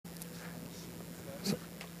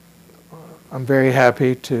I'm very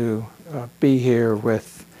happy to be here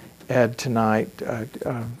with Ed tonight,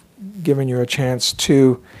 giving you a chance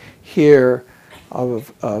to hear of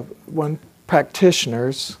one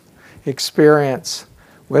practitioner's experience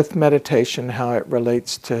with meditation, how it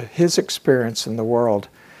relates to his experience in the world.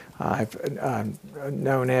 I've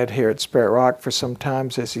known Ed here at Spirit Rock for some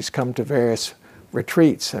time as he's come to various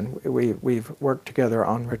retreats, and we've worked together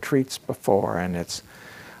on retreats before, and it's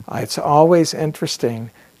always interesting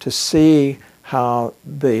to see how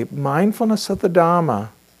the mindfulness of the Dhamma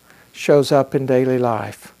shows up in daily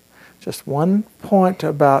life. Just one point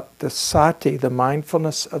about the sati, the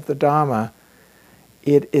mindfulness of the Dhamma,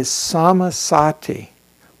 it is samasati,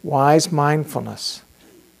 wise mindfulness.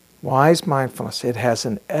 Wise mindfulness. It has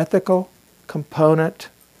an ethical component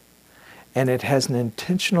and it has an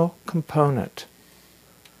intentional component.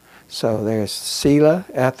 So there's sila,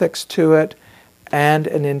 ethics to it, and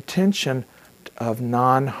an intention of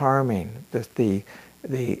non-harming. The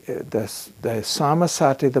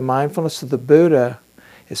samasati, the mindfulness of the Buddha,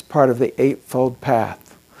 is part of the Eightfold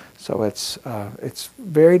Path. So it's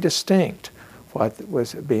very distinct what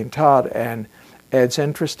was being taught, and Ed's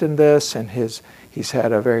interest in this, and he's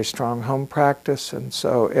had a very strong home practice, and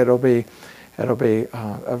so it'll be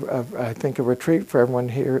I think a treat for everyone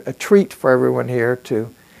here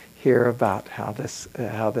to hear about how this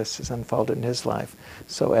has unfolded in his life.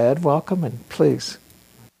 So Ed, welcome, and please.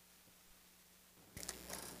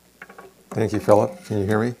 Thank you, Philip. Can you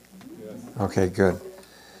hear me? Yes. Okay, good.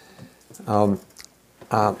 What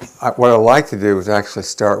I'd like to do is actually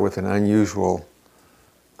start with an unusual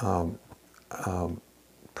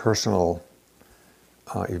personal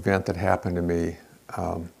event that happened to me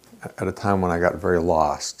at a time when I got very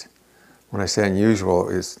lost. When I say unusual,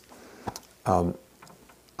 is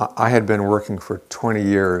I had been working for 20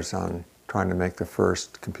 years on trying to make the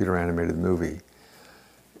first computer animated movie.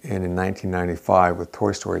 And in 1995, with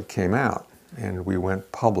Toy Story, it came out, and we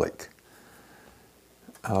went public.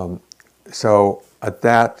 So at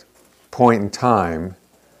that point in time,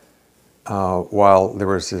 while there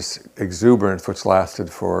was this exuberance which lasted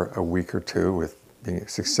for a week or two with being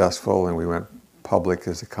successful, and we went public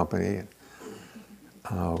as a company, and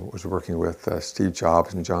was working with Steve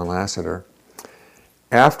Jobs and John Lasseter.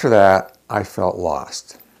 After that, I felt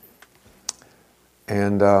lost.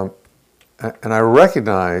 And I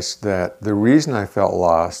recognized that the reason I felt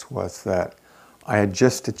lost was that I had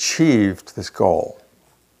just achieved this goal.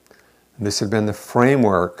 And this had been the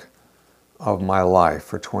framework of my life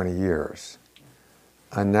for 20 years.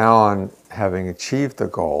 And now, on having achieved the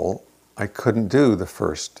goal, I couldn't do the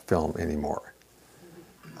first film anymore.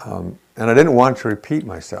 And I didn't want to repeat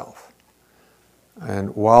myself.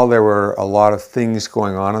 And while there were a lot of things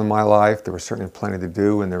going on in my life, there was certainly plenty to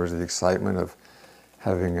do, and there was the excitement of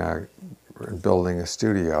building a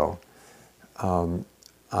studio,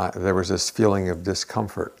 there was this feeling of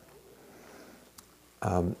discomfort.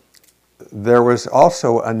 There was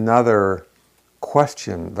also another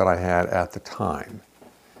question that I had at the time.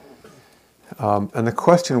 And the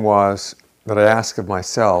question that I asked of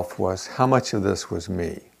myself was, how much of this was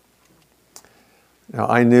me? Now,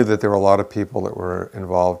 I knew that there were a lot of people that were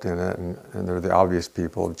involved in it, and there were the obvious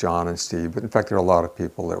people, John and Steve, but in fact there were a lot of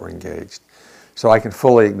people that were engaged. So I can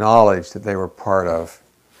fully acknowledge that they were part of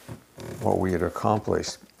what we had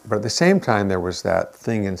accomplished. But at the same time, there was that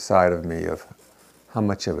thing inside of me of how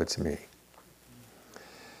much of it's me.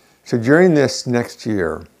 So during this next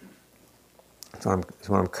year, so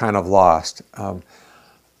when I'm kind of lost,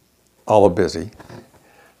 although busy,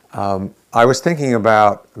 I was thinking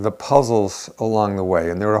about the puzzles along the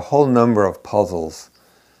way, and there were a whole number of puzzles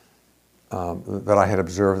that I had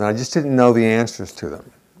observed, and I just didn't know the answers to them.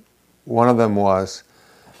 One of them was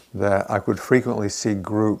that I could frequently see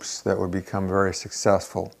groups that would become very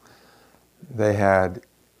successful. They had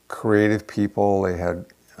creative people, they had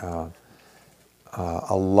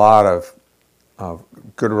a lot of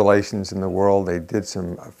good relations in the world. They did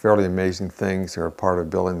some fairly amazing things. They were part of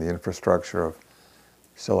building the infrastructure of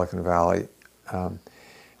Silicon Valley. And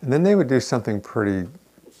then they would do something pretty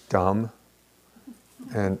dumb.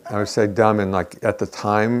 And I would say dumb, and like at the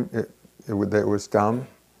time it was dumb.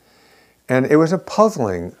 And it was a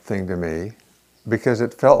puzzling thing to me because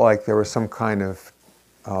it felt like there was some kind of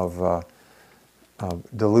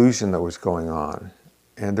delusion that was going on.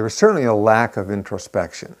 And there was certainly a lack of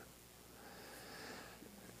introspection.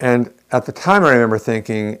 And at the time I remember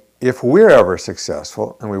thinking, if we're ever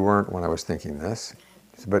successful, and we weren't when I was thinking this,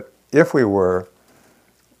 but if we were,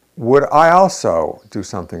 would I also do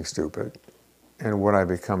something stupid? And would I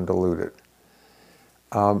become deluded?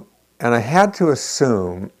 And I had to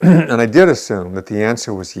assume, and I did assume, that the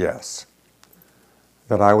answer was yes.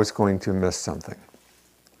 that I was going to miss something.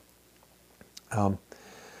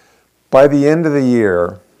 By the end of the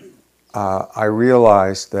year, I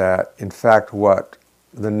realized that, in fact, what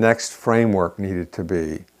the next framework needed to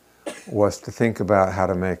be was to think about how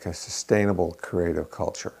to make a sustainable creative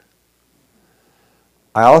culture.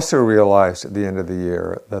 I also realized at the end of the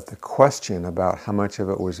year that the question about how much of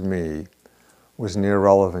it was me was an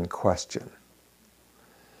irrelevant question.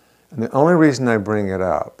 And the only reason I bring it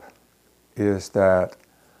up is that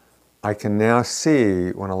I can now see,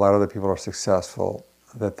 when a lot of other people are successful,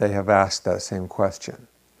 that they have asked that same question.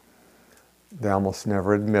 They almost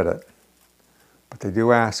never admit it, but they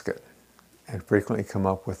do ask it, and frequently come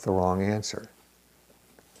up with the wrong answer.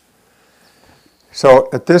 So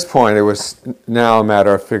at this point, it was now a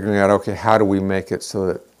matter of figuring out, okay, how do we make it so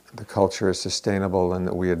that the culture is sustainable and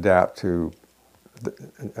that we adapt to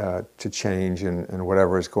change and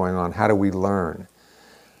whatever is going on? How do we learn?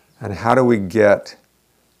 And how do we get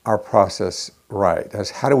our process right?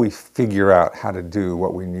 How do we figure out how to do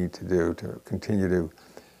what we need to do to continue to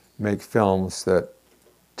make films that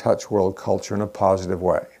touch world culture in a positive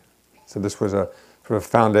way? So this was a sort of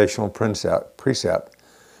foundational precept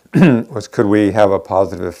was, could we have a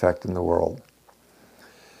positive effect in the world?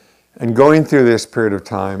 And going through this period of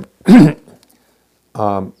time,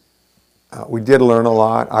 we did learn a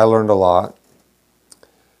lot. I learned a lot.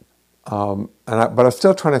 But I was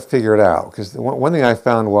still trying to figure it out, because one thing I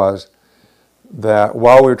found was that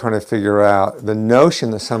while we were trying to figure out, the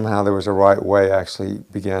notion that somehow there was a right way actually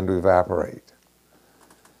began to evaporate.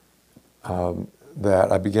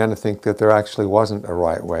 That I began to think that there actually wasn't a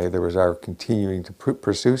right way. There was our continuing to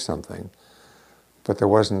pursue something, but there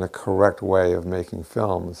wasn't a correct way of making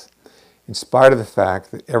films, in spite of the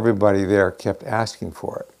fact that everybody there kept asking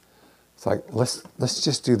for it. It's like, let's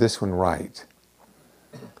just do this one right.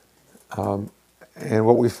 And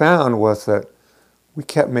what we found was that we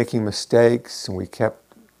kept making mistakes, and we kept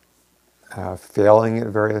failing at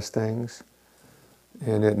various things,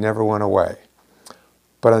 and it never went away.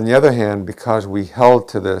 But on the other hand, because we held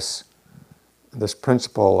to this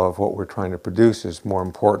principle of what we're trying to produce is more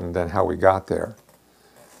important than how we got there,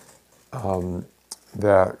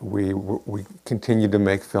 that we continued to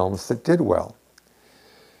make films that did well.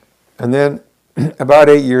 And then about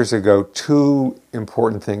 8 years ago, two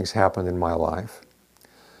important things happened in my life.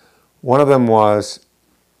 One of them was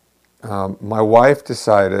my wife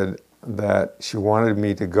decided that she wanted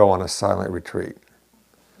me to go on a silent retreat.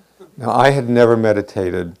 Now, I had never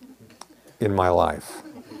meditated in my life.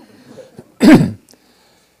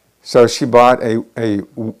 So she bought a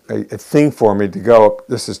thing for me to go up.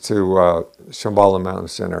 This is to Shambhala Mountain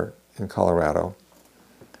Center in Colorado.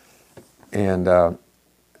 And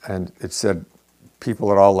it said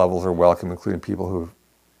people at all levels are welcome, including people who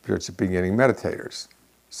are just beginning meditators.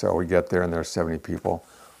 So we get there and there are 70 people.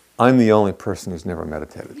 I'm the only person who's never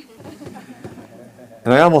meditated.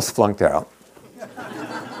 And I almost flunked out.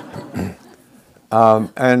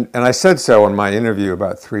 And I said so in my interview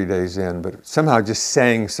about 3 days in, but somehow just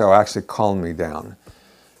saying so actually calmed me down.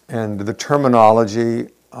 And the terminology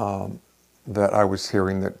that I was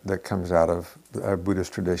hearing that comes out of the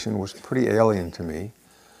Buddhist tradition was pretty alien to me.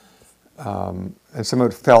 And some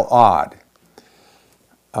of it felt odd.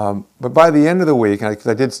 But by the end of the week, because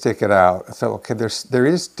I did stick it out, I thought, okay, there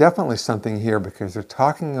is definitely something here, because they're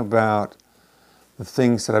talking about the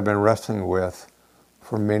things that I've been wrestling with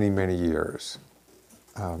for many, many years.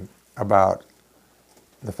 About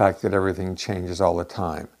the fact that everything changes all the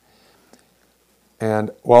time.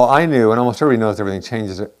 And while I knew, and almost everybody knows everything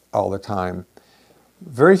changes all the time,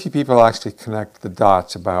 very few people actually connect the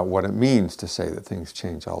dots about what it means to say that things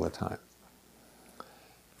change all the time.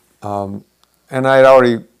 And I had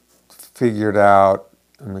already figured out,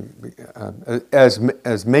 as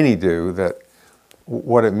many do, that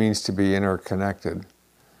what it means to be interconnected.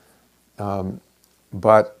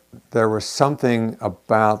 But there was something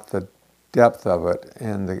about the depth of it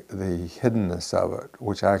and the hiddenness of it,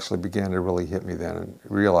 which actually began to really hit me then, and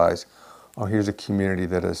realize, oh, here's a community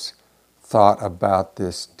that has thought about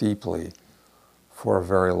this deeply for a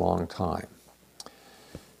very long time.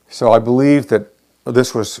 So I believe that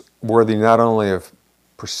this was worthy not only of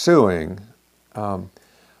pursuing at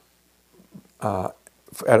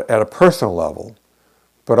a personal level,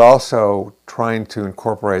 but also trying to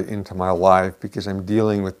incorporate into my life, because I'm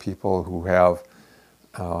dealing with people who have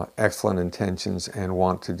excellent intentions and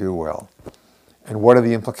want to do well. And what are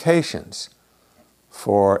the implications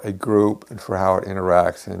for a group and for how it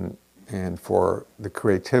interacts and for the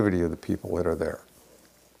creativity of the people that are there.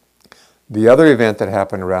 The other event that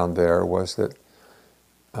happened around there was that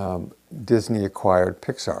Disney acquired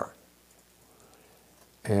Pixar.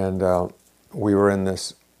 And we were in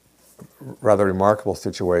this rather remarkable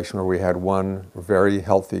situation where we had one very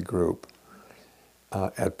healthy group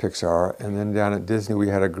at Pixar, and then down at Disney we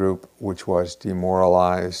had a group which was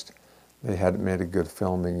demoralized. They hadn't made a good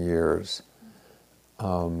film in years.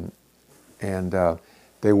 And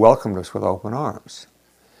they welcomed us with open arms.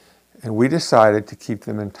 And we decided to keep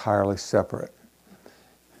them entirely separate.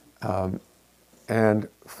 And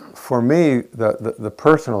for me, the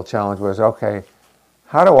personal challenge was, okay,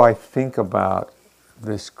 how do I think about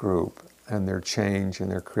this group and their change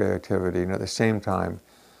and their creativity? And at the same time,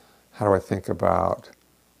 how do I think about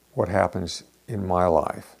what happens in my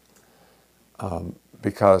life?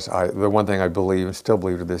 Because the one thing I believe, and still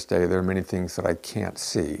believe to this day, there are many things that I can't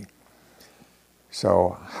see.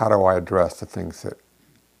 So how do I address the things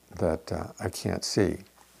that I can't see?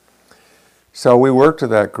 So we worked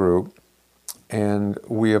with that group, and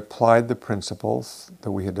we applied the principles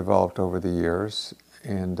that we had developed over the years,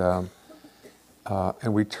 and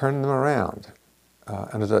we turned them around.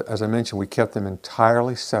 And as I mentioned, we kept them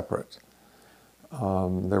entirely separate.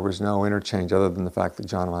 There was no interchange other than the fact that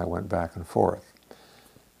John and I went back and forth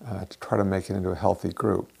to try to make it into a healthy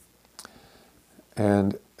group.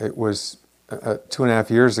 And it was 2.5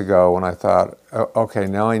 years ago when I thought, okay,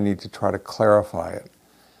 now I need to try to clarify it.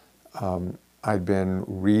 I'd been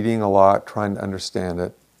reading a lot, trying to understand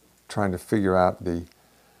it, trying to figure out the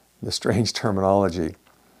strange terminology,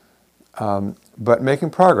 but making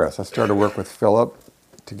progress. I started to work with Phillip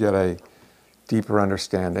to get a deeper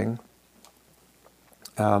understanding.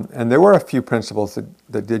 And there were a few principles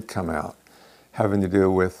that did come out, having to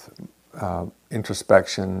do with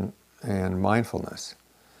introspection and mindfulness.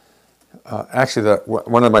 Actually,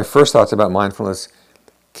 one of my first thoughts about mindfulness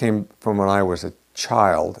came from when I was a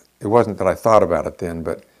child. It wasn't that I thought about it then,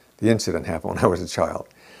 but the incident happened when I was a child.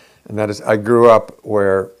 And that is, I grew up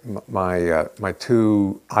where my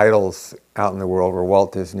two idols out in the world were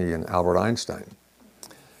Walt Disney and Albert Einstein.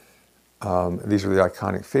 These were the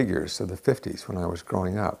iconic figures of the 50s when I was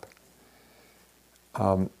growing up.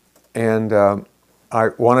 And I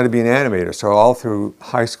wanted to be an animator, so all through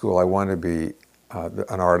high school I wanted to be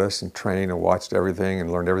an artist and trained and watched everything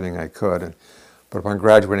and learned everything I could. But upon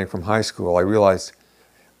graduating from high school, I realized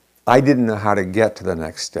I didn't know how to get to the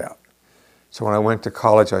next step. So when I went to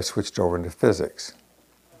college, I switched over into physics.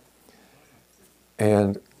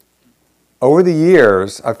 And over the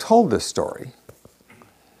years, I've told this story,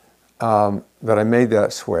 that I made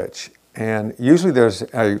that switch. And usually there's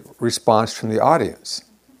a response from the audience.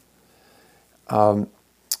 And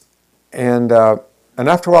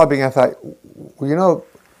after a while, I thought, well, you know,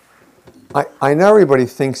 I know everybody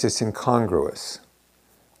thinks it's incongruous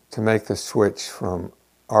to make the switch from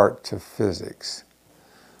art to physics.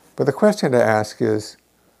 But the question to ask is,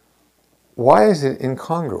 why is it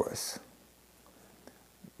incongruous?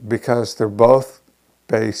 Because they're both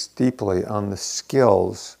based deeply on the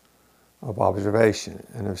skills of observation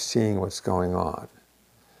and of seeing what's going on.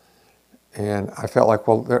 And I felt like,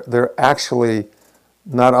 well, they're actually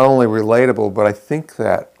not only relatable, but I think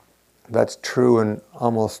that's true in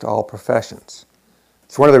almost all professions.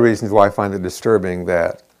 It's one of the reasons why I find it disturbing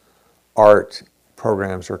that art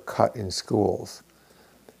programs are cut in schools,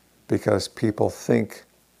 because people think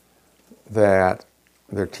that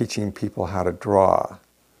they're teaching people how to draw,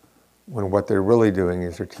 when what they're really doing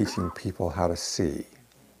is they're teaching people how to see.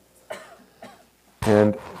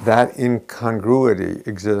 And that incongruity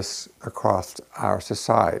exists across our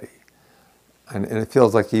society. And it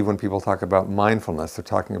feels like even when people talk about mindfulness, they're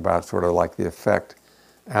talking about sort of like the effect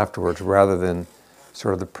afterwards, rather than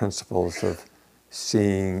sort of the principles of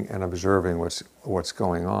seeing and observing what's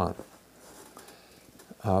going on.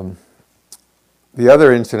 The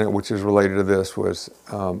other incident which is related to this was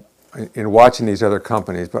in watching these other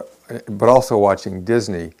companies, but also watching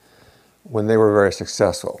Disney when they were very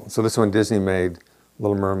successful. So this one, Disney made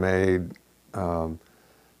Little Mermaid,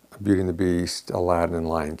 Beauty and the Beast, Aladdin, and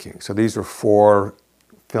Lion King. So these were 4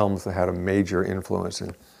 films that had a major influence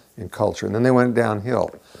in culture. And then they went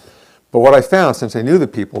downhill. But what I found, since I knew the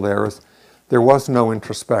people there, is there was no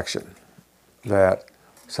introspection, that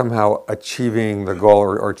somehow achieving the goal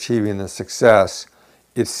or achieving the success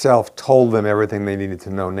itself told them everything they needed to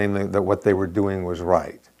know, namely that what they were doing was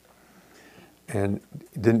right and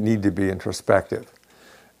didn't need to be introspective.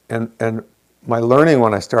 And my learning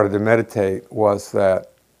when I started to meditate was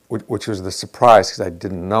that, which was the surprise because I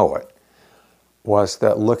didn't know it, was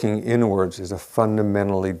that looking inwards is a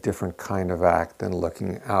fundamentally different kind of act than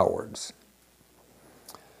looking outwards.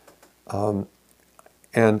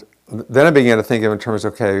 And then I began to think of in terms,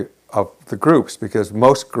 okay, of the groups, because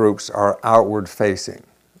most groups are outward facing.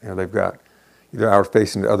 You know, they've got either outward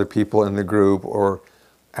facing to other people in the group, or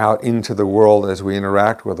out into the world as we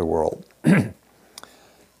interact with the world.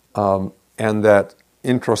 And that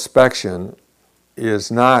introspection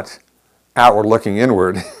is not outward looking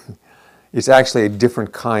inward. It's actually a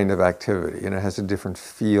different kind of activity, and it has a different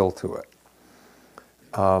feel to it.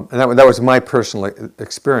 And that was my personal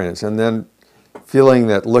experience. And then feeling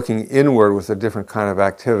that looking inward was a different kind of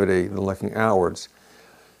activity than looking outwards,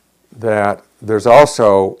 that there's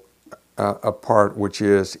also a part which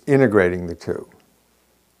is integrating the two.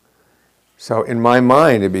 So in my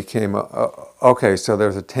mind, it became, okay, so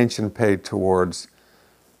there's attention paid towards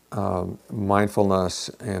mindfulness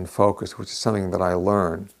and focus, which is something that I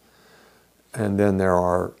learned. And then there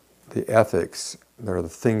are the ethics, there are the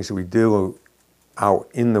things we do out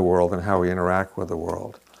in the world and how we interact with the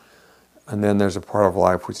world. And then there's a part of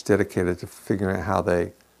life which is dedicated to figuring out how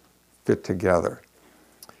they fit together.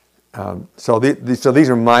 So these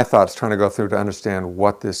are my thoughts trying to go through to understand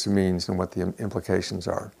what this means and what the implications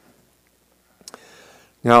are.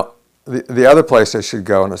 Now, the other place I should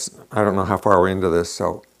go, and I don't know how far we're into this,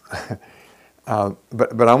 so,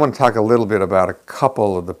 but I want to talk a little bit about a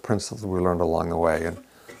couple of the principles we learned along the way. And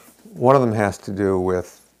one of them has to do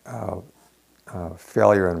with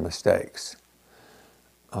failure and mistakes.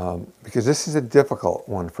 Because this is a difficult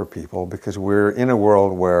one for people, because we're in a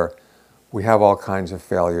world where we have all kinds of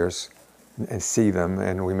failures and see them,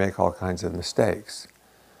 and we make all kinds of mistakes.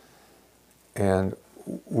 And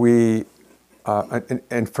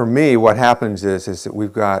and for me, what happens is that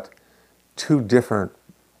we've got two different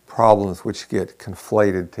problems which get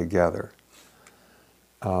conflated together.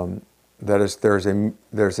 That is, there's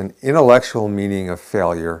an intellectual meaning of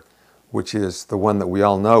failure, which is the one that we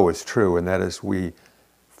all know is true, and that is we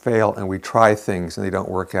fail and we try things and they don't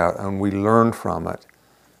work out, and we learn from it,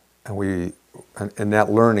 and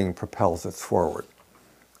that learning propels us forward,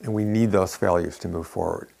 and we need those failures to move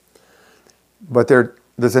forward. But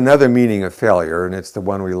there's another meaning of failure, and it's the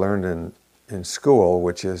one we learned in school,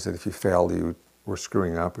 which is that if you failed, you were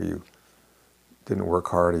screwing up, or you didn't work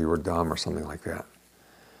hard, or you were dumb, or something like that.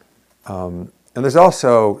 And there's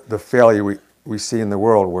also the failure we see in the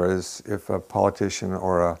world, whereas if a politician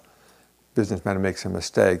or a businessman makes a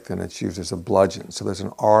mistake, then it's used as a bludgeon. So there's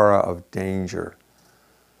an aura of danger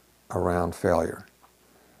around failure.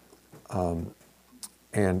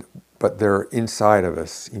 But they're inside of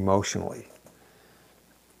us emotionally.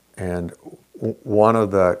 And one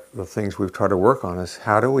of the things we've tried to work on is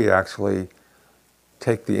how do we actually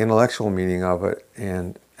take the intellectual meaning of it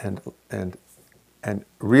and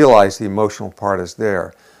realize the emotional part is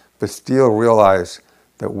there, but still realize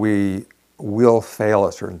that we will fail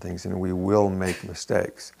at certain things and we will make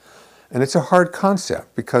mistakes. And it's a hard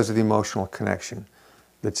concept because of the emotional connection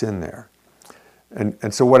that's in there.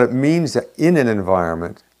 And so what it means that in an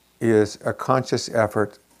environment is a conscious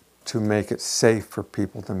effort to make it safe for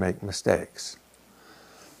people to make mistakes.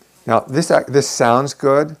 Now, this sounds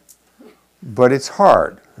good, but it's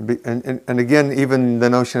hard. And again, even the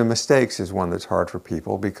notion of mistakes is one that's hard for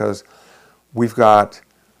people, because we've got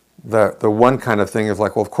the one kind of thing is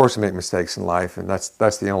like, well, of course we make mistakes in life, and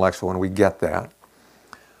that's the intellectual one, we get that.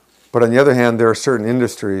 But on the other hand, there are certain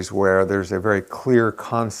industries where there's a very clear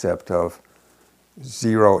concept of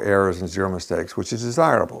zero errors and zero mistakes, which is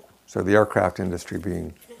desirable. So the aircraft industry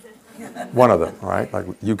being one of them, right? Like,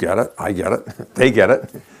 you get it, I get it, they get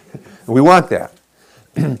it. We want that.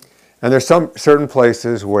 And there's some certain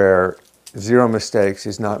places where zero mistakes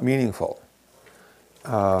is not meaningful.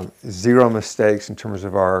 Zero mistakes in terms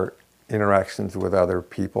of our interactions with other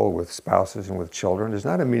people, with spouses and with children, is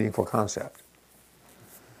not a meaningful concept.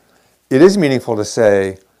 It is meaningful to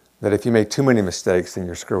say that if you make too many mistakes, then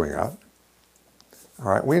you're screwing up. All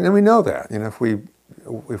right, we know that. You know,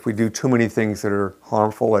 if we do too many things that are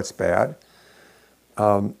harmful, that's bad.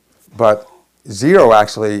 But zero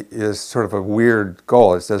actually is sort of a weird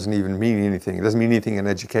goal. It doesn't even mean anything. It doesn't mean anything in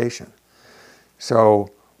education. So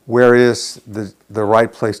where is the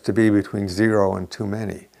right place to be between zero and too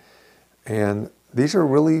many? And these are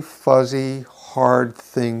really fuzzy, hard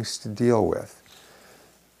things to deal with.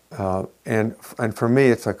 And for me,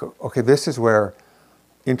 it's like, okay, this is where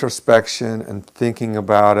introspection and thinking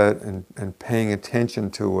about it and paying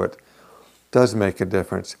attention to it does make a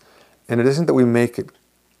difference. And it isn't that we make it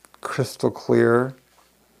crystal clear.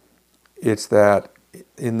 It's that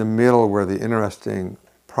in the middle where the interesting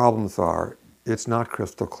problems are, it's not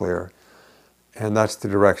crystal clear. And that's the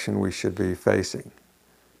direction we should be facing.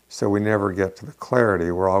 So we never get to the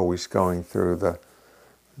clarity. We're always going through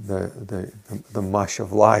the mush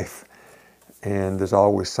of life. And there's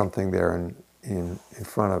always something there in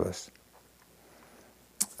front of us.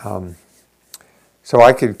 So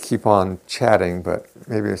I could keep on chatting, but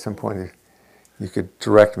maybe at some point you could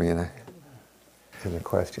direct me in a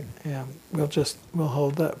question. Yeah, we'll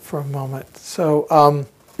hold that for a moment. So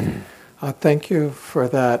thank you for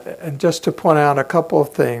that. And just to point out a couple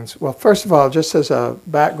of things. Well, first of all, just as a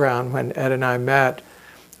background, when Ed and I met,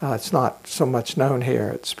 it's not so much known here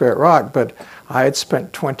at Spirit Rock, but I had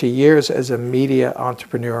spent 20 years as a media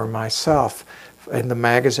entrepreneur myself in the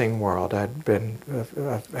magazine world. I'd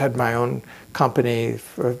had my own company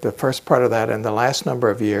for the first part of that, and the last number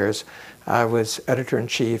of years I was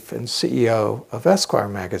editor-in-chief and CEO of Esquire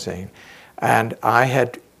magazine. And I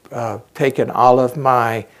had taken all of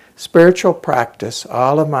my spiritual practice,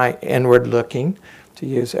 all of my inward looking, to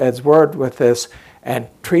use Ed's word with this, and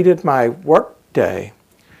treated my work day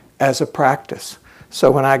as a practice.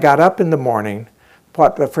 So when I got up in the morning,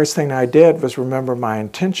 the first thing I did was remember my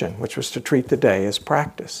intention, which was to treat the day as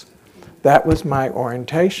practice. That was my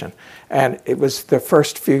orientation. And it was the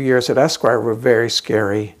first few years at Esquire were very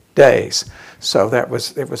scary days. So it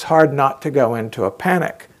was hard not to go into a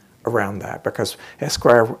panic around that, because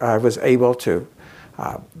Esquire, I was able to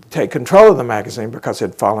take control of the magazine because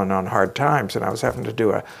it had fallen on hard times, and I was having to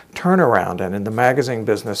do a turnaround. And in the magazine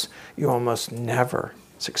business, you almost never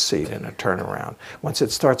succeed in a turnaround. Once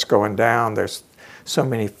it starts going down, there's so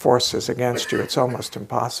many forces against you, it's almost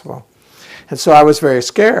impossible. And so I was very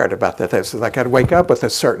scared about that. It was like I'd wake up with a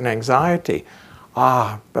certain anxiety.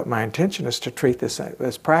 But my intention is to treat this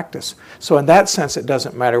as practice. So in that sense, it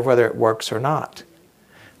doesn't matter whether it works or not.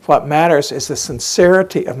 What matters is the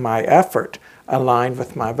sincerity of my effort aligned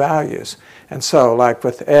with my values. And so, like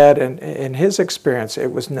with Ed and in his experience,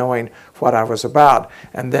 it was knowing what I was about.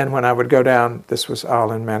 And then when I would go down, this was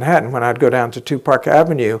all in Manhattan, when I'd go down to 2 Park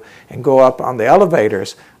Avenue and go up on the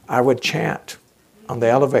elevators, I would chant on the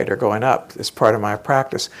elevator going up as part of my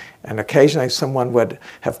practice. And occasionally someone would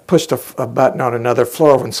have pushed a button on another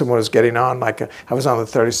floor when someone was getting on, I was on the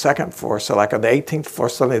 32nd floor, so like on the 18th floor,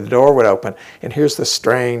 suddenly the door would open, and here's this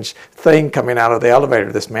strange thing coming out of the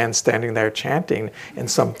elevator, this man standing there chanting in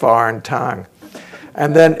some foreign tongue.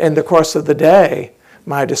 And then in the course of the day,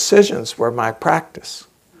 my decisions were my practice.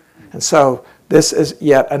 And so this is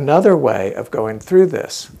yet another way of going through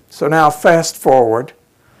this. So now fast forward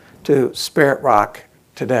to Spirit Rock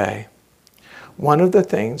today. One of the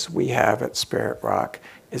things we have at Spirit Rock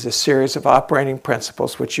is a series of operating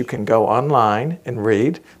principles which you can go online and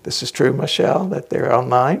read. This is true, Michelle, that they're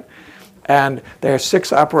online. And there are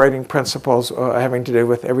 6 operating principles having to do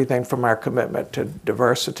with everything from our commitment to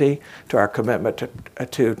diversity to our commitment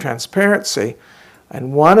to transparency.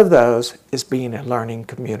 And one of those is being a learning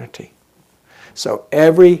community. So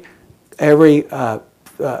every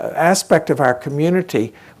aspect of our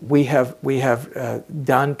community, we have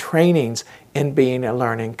done trainings in being a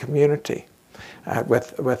learning community.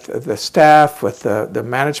 With the staff, with the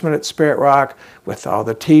management at Spirit Rock, with all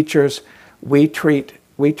the teachers, we treat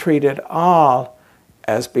it all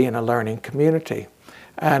as being a learning community.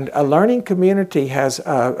 And a learning community has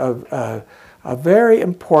a very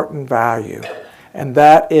important value, and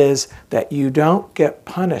that is that you don't get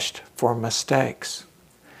punished for mistakes.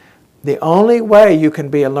 The only way you can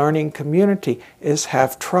be a learning community is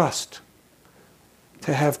have trust.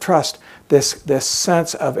 To have trust, this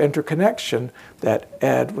sense of interconnection that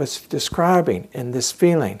Ed was describing in this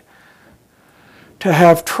feeling. To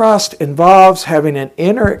have trust involves having an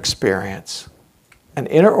inner experience, an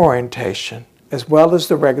inner orientation, as well as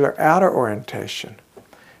the regular outer orientation.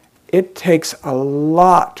 It takes a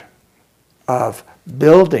lot of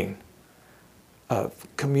building of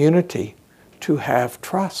community to have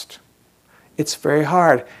trust. It's very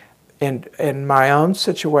hard. In my own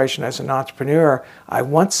situation as an entrepreneur, I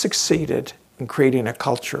once succeeded in creating a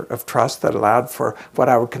culture of trust that allowed for what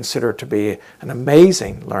I would consider to be an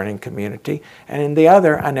amazing learning community. And in the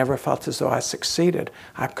other, I never felt as though I succeeded.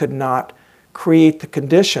 I could not create the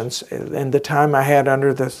conditions in the time I had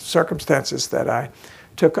under the circumstances that I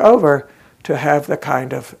took over to have the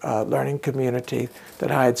kind of learning community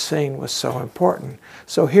that I had seen was so important.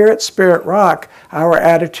 So here at Spirit Rock, our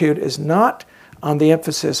attitude is not on the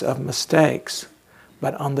emphasis of mistakes,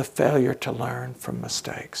 but on the failure to learn from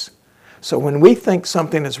mistakes. So when we think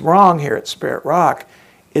something is wrong here at Spirit Rock,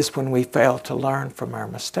 is when we fail to learn from our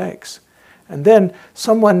mistakes. And then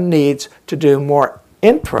someone needs to do more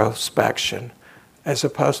introspection as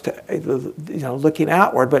opposed to looking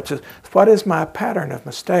outward, but just what is my pattern of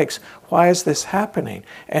mistakes? Why is this happening?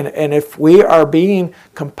 And if we are being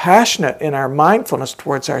compassionate in our mindfulness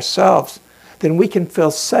towards ourselves, then we can feel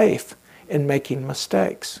safe in making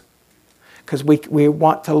mistakes. Because we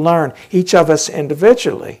want to learn, each of us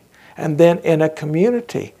individually, and then in a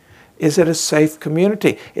community. Is it a safe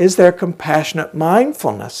community? Is there compassionate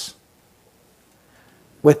mindfulness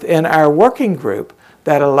within our working group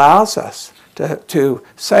that allows us to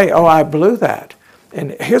say, oh, I blew that.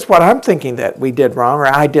 And here's what I'm thinking that we did wrong or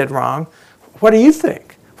I did wrong. What do you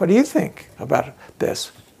think? What do you think about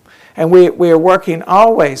this? And we are working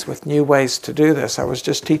always with new ways to do this. I was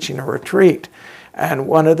just teaching a retreat. And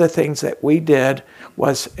one of the things that we did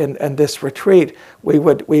was in this retreat, we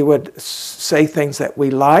would say things that we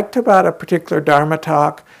liked about a particular Dharma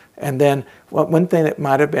talk, and then one thing that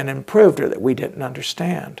might have been improved or that we didn't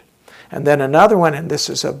understand. And then another one, and this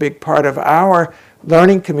is a big part of our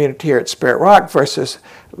learning community here at Spirit Rock versus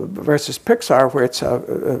Pixar, where it's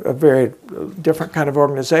a very different kind of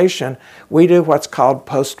organization, we do what's called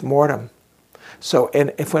post-mortem. So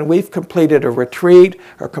when we've completed a retreat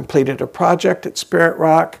or completed a project at Spirit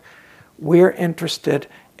Rock, we're interested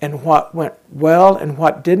in what went well and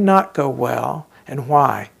what did not go well and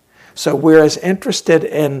why. So we're as interested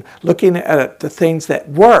in looking at the things that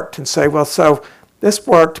worked and say, well, so this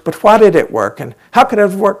worked, but why did it work? And how could it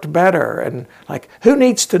have worked better? And like, who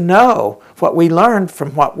needs to know what we learned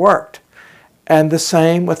from what worked? And the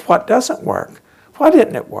same with what doesn't work. Why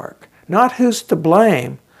didn't it work? Not who's to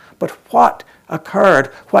blame, but what occurred,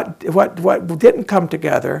 what didn't come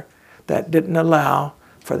together that didn't allow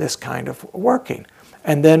for this kind of working.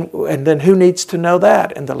 And then who needs to know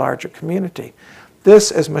that in the larger community?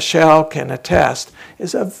 This, as Michelle can attest,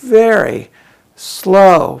 is a very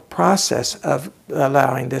slow process of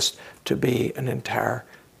allowing this to be an entire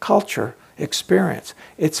culture experience.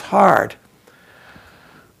 It's hard.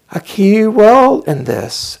 A key role in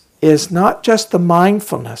this is not just the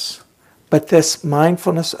mindfulness, but this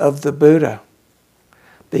mindfulness of the Buddha,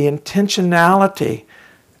 the intentionality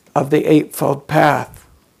of the Eightfold Path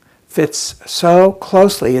fits so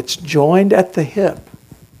closely. It's joined at the hip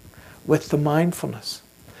with the mindfulness.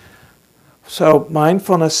 So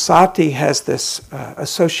mindfulness, sati, has this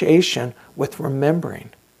association with remembering.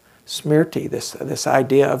 Smriti, this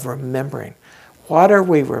idea of remembering. What are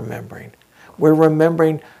we remembering? We're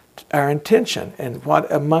remembering our intention. And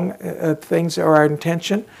what among things are our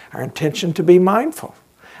intention? Our intention to be mindful.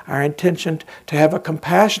 Our intention to have a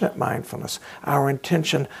compassionate mindfulness. Our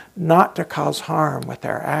intention not to cause harm with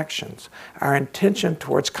our actions. Our intention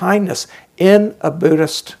towards kindness in a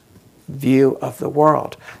Buddhist view of the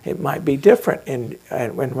world. It might be different in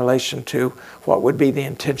relation to what would be the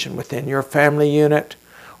intention within your family unit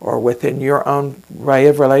or within your own way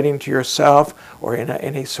of relating to yourself or in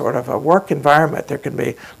any sort of a work environment. There can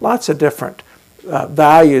be lots of different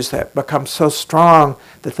values that become so strong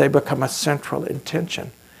that they become a central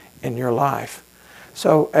intention in your life.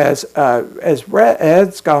 So as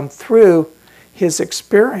Ed's gone through his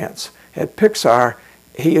experience at Pixar,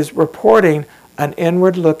 he is reporting an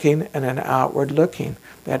inward-looking and an outward-looking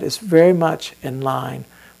that is very much in line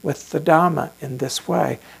with the Dhamma in this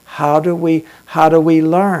way. How do we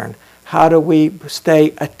learn? How do we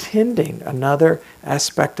stay attending? Another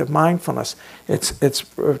aspect of mindfulness. It's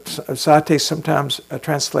sati sometimes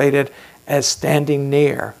translated as standing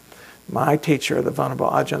near. My teacher, the Venerable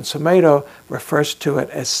Ajahn Sumedho, refers to it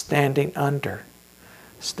as standing under.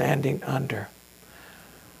 Standing under.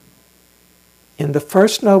 In the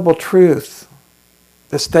First Noble Truth,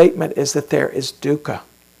 the statement is that there is dukkha,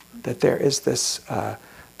 that there is this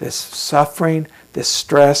suffering, this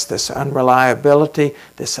stress, this unreliability,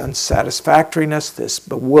 this unsatisfactoriness, this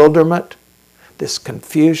bewilderment, this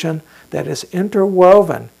confusion that is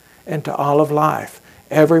interwoven into all of life.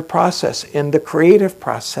 Every process, in the creative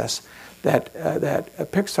process that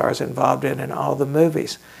Pixar is involved in all the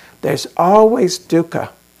movies, there's always dukkha.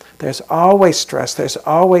 There's always stress. There's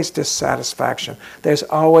always dissatisfaction. There's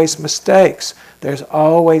always mistakes. There's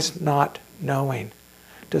always not knowing.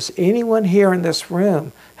 Does anyone here in this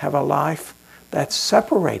room have a life that's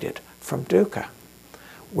separated from dukkha?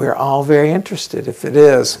 We're all very interested if it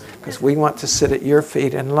is, because we want to sit at your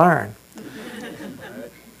feet and learn.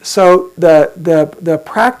 So the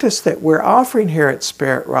practice that we're offering here at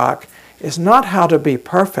Spirit Rock is not how to be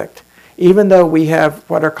perfect, even though we have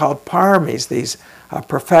what are called paramis, these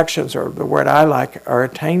perfections, or the word I like are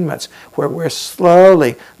attainments, where we're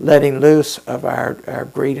slowly letting loose of our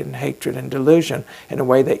greed and hatred and delusion in a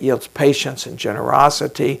way that yields patience and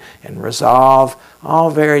generosity and resolve, all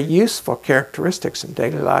very useful characteristics in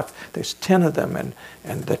daily life. There's 10 of them in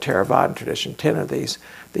the Theravadan tradition, 10 of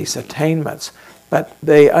these attainments. But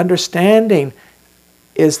the understanding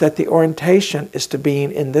is that the orientation is to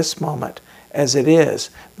being in this moment as it is,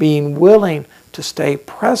 being willing to stay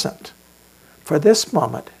present for this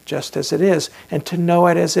moment just as it is, and to know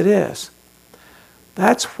it as it is.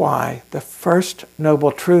 That's why the first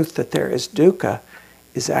noble truth, that there is dukkha,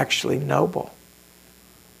 is actually noble.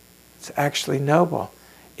 It's actually noble.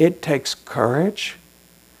 It takes courage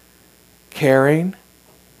caring,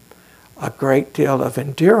 a great deal of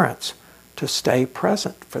endurance to stay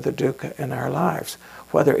present for the dukkha in our lives,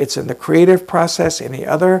 whether it's in the creative process, any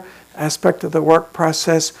other aspect of the work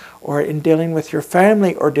process, or in dealing with your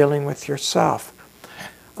family or dealing with yourself.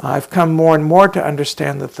 I've come more and more to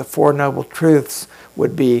understand that the Four Noble Truths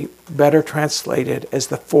would be better translated as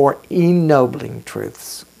the Four Ennobling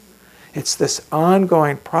Truths. It's this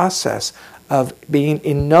ongoing process of being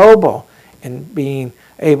ennoble and being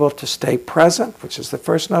able to stay present, which is the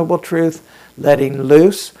first noble truth, letting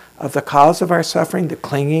loose of the cause of our suffering, the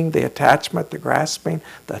clinging, the attachment, the grasping,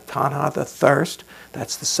 the tanha, the thirst.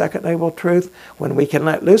 That's the second noble truth. When we can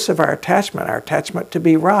let loose of our attachment to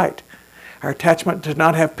be right, our attachment to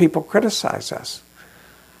not have people criticize us.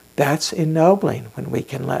 That's ennobling when we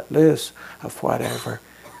can let loose of whatever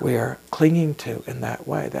we are clinging to in that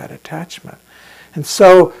way, that attachment. And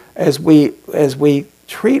so as we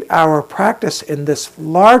treat our practice in this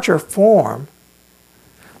larger form,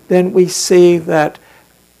 then we see that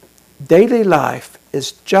daily life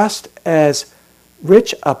is just as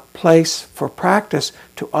rich a place for practice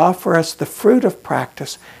to offer us the fruit of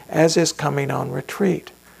practice as is coming on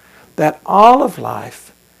retreat. That all of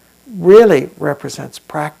life really represents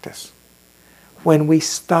practice. When we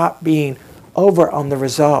stop being over on the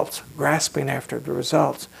results, grasping after the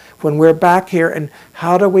results, when we're back here and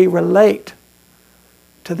how do we relate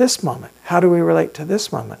to this moment? How do we relate to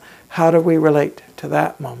this moment? How do we relate to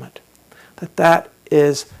that moment? That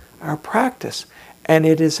is our practice, and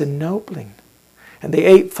it is ennobling. And the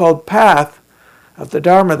Eightfold Path of the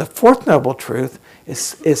Dharma, the Fourth Noble Truth,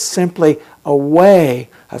 is simply a way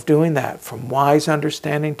of doing that, from wise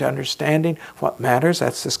understanding to understanding what matters.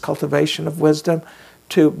 That's this cultivation of wisdom,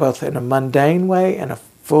 to both in a mundane way and a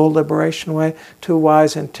full liberation way, to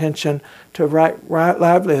wise intention, to right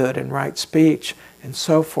livelihood and right speech, and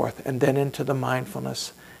so forth, and then into the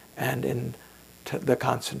mindfulness and into the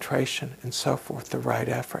concentration and so forth, the right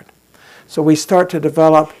effort. So we start to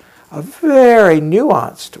develop a very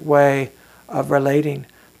nuanced way of relating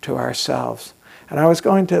to ourselves. And I was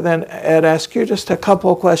going to then, Ed, ask you just a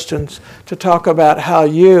couple questions to talk about how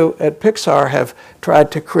you at Pixar have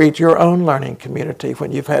tried to create your own learning community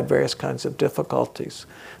when you've had various kinds of difficulties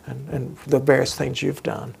and the various things you've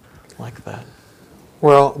done like that.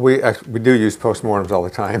 Well, we do use postmortems all the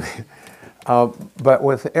time. But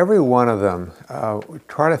with every one of them, we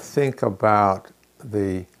try to think about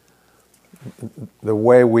the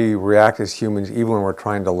way we react as humans even when we're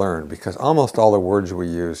trying to learn, because almost all the words we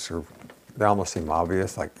use they almost seem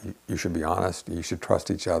obvious, like you should be honest, you should trust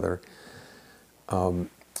each other.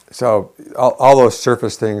 So all those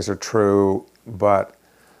surface things are true, but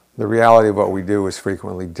the reality of what we do is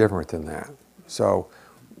frequently different than that. So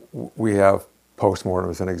we have postmortem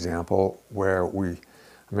as an example where I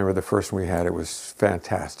remember the first one we had, it was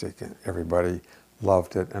fantastic and everybody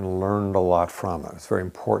loved it and learned a lot from it. It's very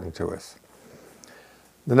important to us.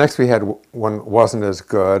 The next we had one wasn't as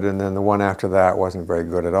good, and then the one after that wasn't very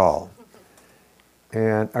good at all.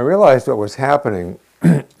 And I realized what was happening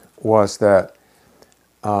was that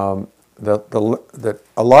that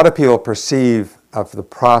a lot of people perceive of the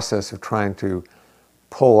process of trying to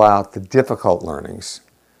pull out the difficult learnings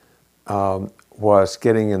was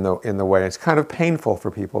getting in the way. It's kind of painful for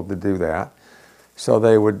people to do that. So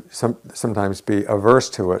they would sometimes be averse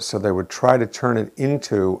to it, so they would try to turn it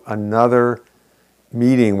into another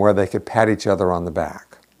meeting where they could pat each other on the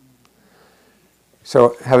back.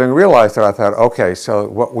 So having realized that, I thought, okay, so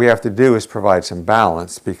what we have to do is provide some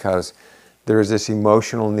balance, because there is this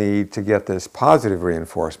emotional need to get this positive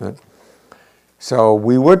reinforcement. So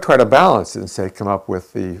we would try to balance it and say, come up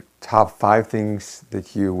with the top 5 things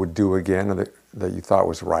that you would do again, or that you thought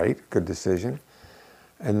was right, good decision,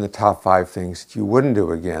 and the top 5 things that you wouldn't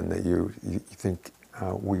do again, that you think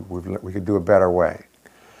we could do a better way.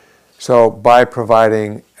 So by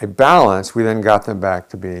providing a balance, we then got them back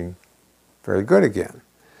to being very good again.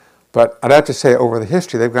 But I'd have to say, over the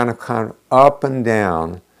history, they've gone kind of up and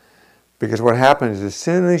down, because what happens is as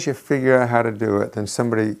soon as you figure out how to do it, then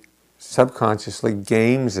somebody subconsciously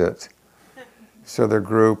games it so their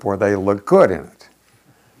group, or they look good in it.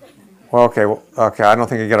 Well, okay, I don't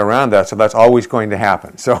think you get around that, so that's always going to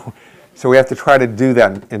happen. So we have to try to do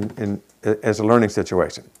that as a learning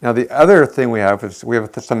situation. Now, the other thing we have is we have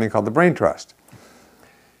something called the brain trust.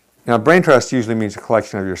 Now, brain trust usually means a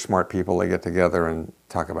collection of your smart people. They get together and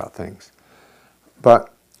talk about things.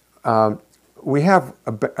 But we have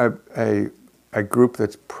a group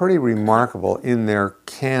that's pretty remarkable in their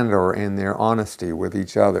candor and their honesty with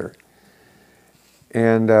each other.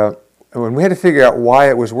 And when we had to figure out why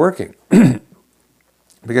it was working,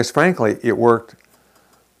 because frankly, it worked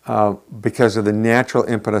because of the natural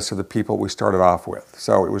impetus of the people we started off with.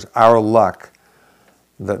 So it was our luck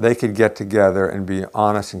that they could get together and be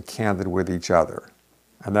honest and candid with each other.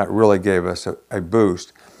 And that really gave us a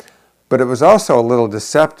boost. But it was also a little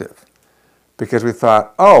deceptive, because we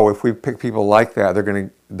thought, oh, if we pick people like that, they're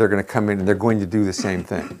going to come in and they're going to do the same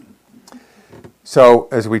thing. So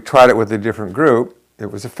as we tried it with a different group,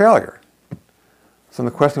 it was a failure. So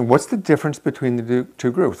the question, what's the difference between the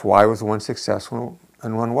two groups? Why was one successful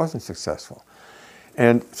and one wasn't successful?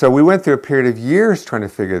 And so we went through a period of years trying to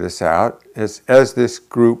figure this out as this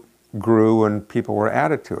group grew and people were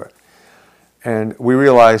added to it. And we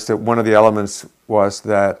realized that one of the elements was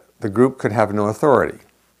that the group could have no authority.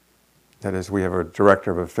 That is, we have a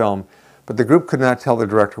director of a film, but the group could not tell the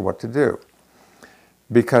director what to do,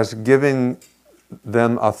 because giving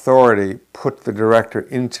them authority put the director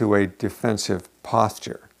into a defensive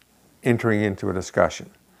posture, entering into a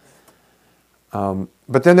discussion.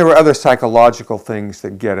 But then there were other psychological things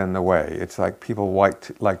that get in the way. It's like people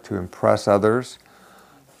like to impress others,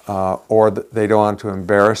 or they don't want to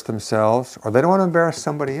embarrass themselves, or they don't want to embarrass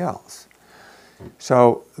somebody else.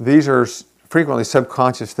 So these are frequently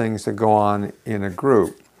subconscious things that go on in a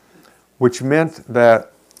group, which meant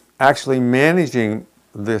that actually managing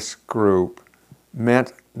this group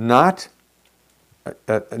meant not,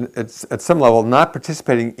 at some level, not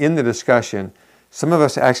participating in the discussion. Some of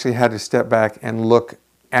us actually had to step back and look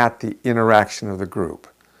at the interaction of the group.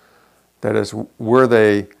 That is, were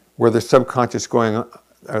there subconscious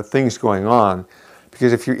things going on?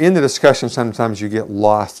 Because if you're in the discussion, sometimes you get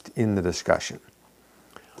lost in the discussion.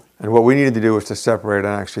 And what we needed to do was to separate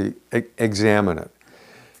and actually examine it.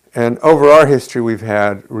 And over our history, we've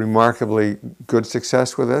had remarkably good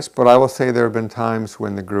success with this, but I will say there have been times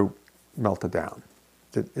when the group melted down.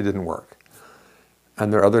 It didn't work.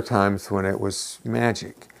 And there are other times when it was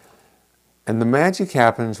magic. And the magic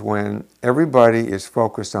happens when everybody is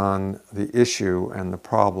focused on the issue and the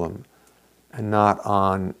problem and not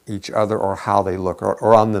on each other or how they look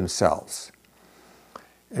or on themselves.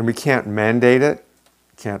 And we can't mandate it,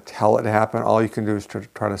 can't tell it to happen. All you can do is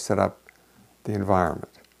try to set up the environment.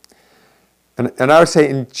 And I would say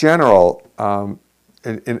in general,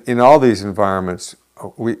 in all these environments,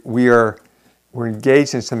 we're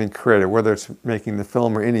engaged in something creative, whether it's making the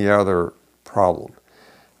film or any other problem.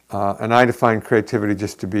 And I define creativity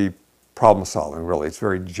just to be problem solving, really. It's a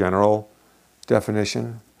very general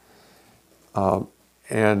definition.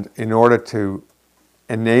 And in order to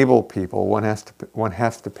enable people, one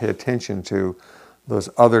has to pay attention to those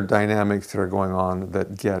other dynamics that are going on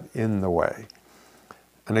that get in the way.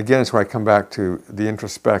 And again, it's where I come back to the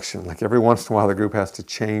introspection. Like every once in a while, the group has to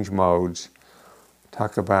change modes,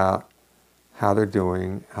 talk about how they're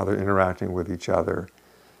doing, how they're interacting with each other,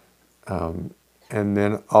 and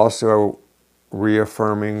then also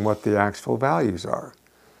reaffirming what the actual values are.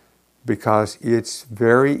 Because it's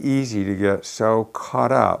very easy to get so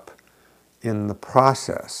caught up in the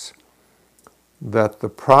process that the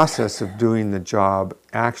process of doing the job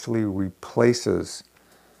actually replaces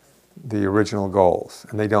the original goals,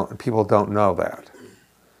 and people don't know that.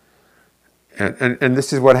 And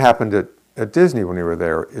this is what happened at Disney when we were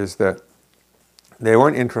there, is that they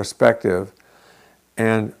weren't introspective,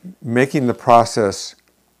 and making the process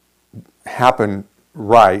happen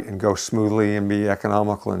right and go smoothly and be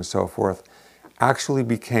economical and so forth actually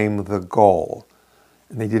became the goal,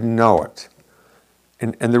 and they didn't know it.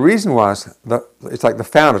 And the reason was, it's like the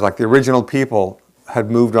founders, like the original people had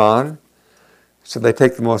moved on, so they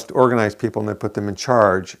take the most organized people and they put them in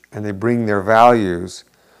charge, and they bring their values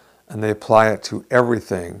and they apply it to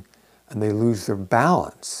everything, and they lose their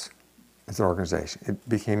balance as an organization. It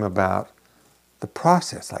became about the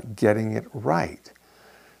process, like getting it right.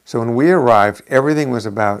 So when we arrived, everything was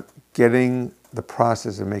about getting the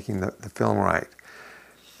process of making the film right.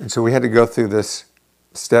 And so we had to go through this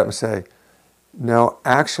step and say, no,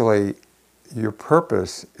 actually, your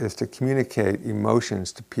purpose is to communicate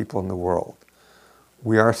emotions to people in the world.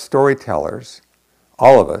 We are storytellers,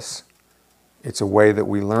 all of us. It's a way that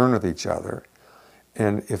we learn with each other.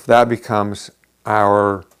 And if that becomes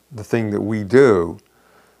the thing that we do,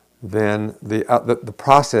 then the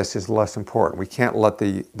process is less important. We can't let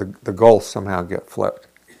the goal somehow get flipped.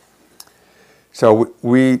 So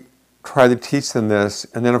we try to teach them this,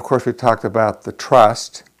 and then of course we talked about the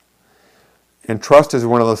trust. And trust is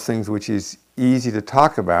one of those things which is easy to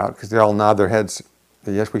talk about because they all nod their heads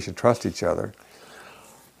that yes, we should trust each other.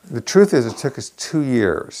 The truth is, it took us 2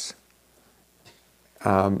 years.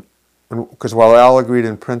 Because while they all agreed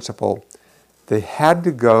in principle, they had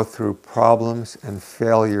to go through problems and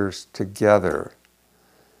failures together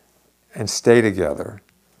and stay together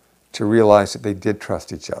to realize that they did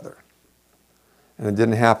trust each other. And it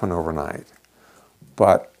didn't happen overnight.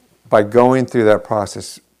 But by going through that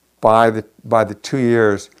process, by the 2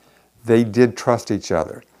 years, they did trust each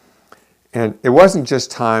other. And it wasn't just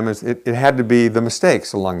time, it had to be the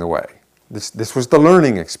mistakes along the way. This was the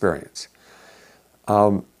learning experience.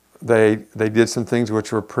 They did some things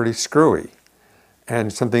which were pretty screwy,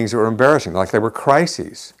 and some things that were embarrassing, like they were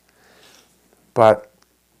crises. But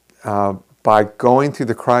by going through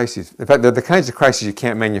the crises, in fact, they're the kinds of crises you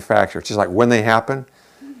can't manufacture. It's just like when they happen,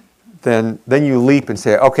 then you leap and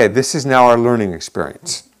say, okay, this is now our learning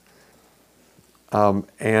experience.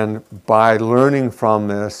 And by learning from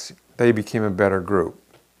this, they became a better group.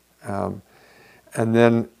 And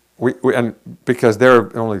then and because there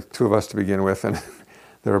are only 2 of us to begin with, and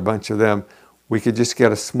there are a bunch of them, we could just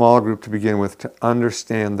get a small group to begin with to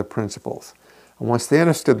understand the principles. And once they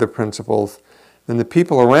understood the principles, then the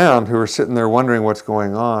people around who were sitting there wondering what's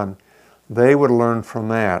going on, they would learn from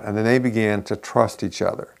that, and then they began to trust each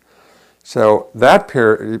other. So that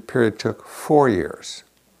period took 4 years.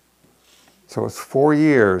 So it's 4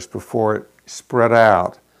 years before it spread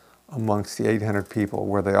out amongst the 800 people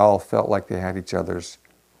where they all felt like they had each other's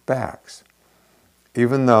backs,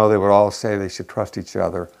 even though they would all say they should trust each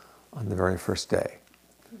other on the very first day.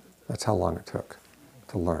 That's how long it took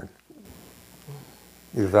to learn.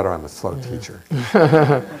 Either that or I'm a slow teacher.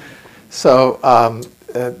 So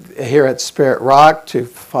here at Spirit Rock, to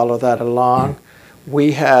follow that along,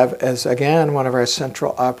 we have, as again, one of our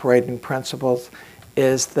central operating principles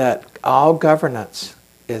is that all governance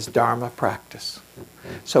is Dharma practice.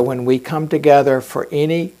 So when we come together for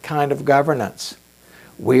any kind of governance,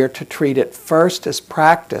 we are to treat it first as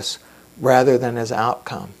practice rather than as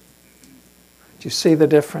outcome. Do you see the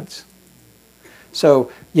difference?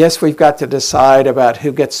 So yes, we've got to decide about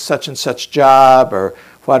who gets such and such job, or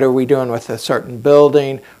what are we doing with a certain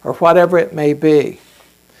building, or whatever it may be.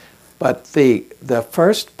 But the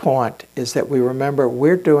first point is that we remember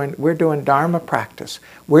we're doing Dharma practice.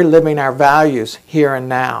 We're living our values here and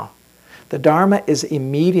now. The Dharma is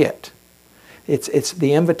immediate. It's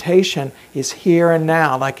the invitation is here and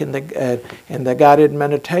now, like in the guided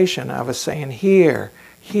meditation. I was saying here.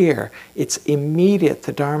 It's immediate.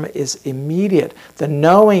 The Dharma is immediate. The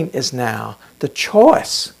knowing is now. The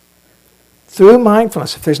choice through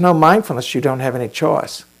mindfulness. If there's no mindfulness, you don't have any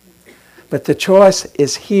choice. But the choice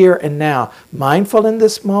is here and now. Mindful in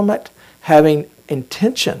this moment, having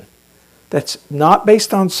intention that's not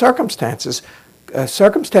based on circumstances.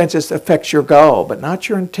 Circumstances affect your goal, but not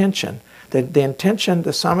your intention. The intention,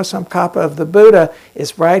 the Sammasankappa of the Buddha,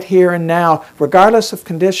 is right here and now. Regardless of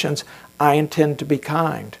conditions, I intend to be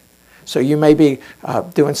kind. So you may be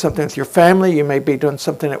doing something with your family, you may be doing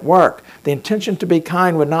something at work. The intention to be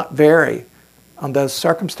kind would not vary on those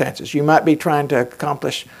circumstances. You might be trying to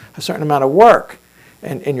accomplish a certain amount of work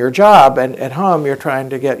in your job, and at home you're trying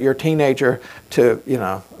to get your teenager to,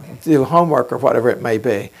 do homework or whatever it may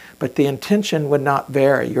be. But the intention would not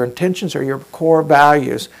vary. Your intentions or your core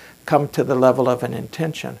values come to the level of an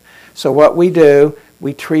intention. So what we do,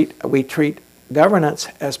 we treat governance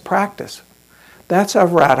as practice. That's a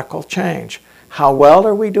radical change. How well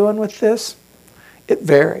are we doing with this? It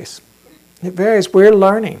varies. It varies. We're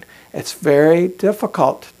learning. It's very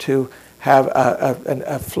difficult to have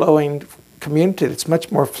a flowing community that's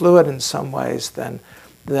much more fluid in some ways than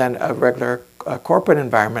a regular corporate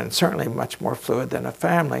environment, and certainly much more fluid than a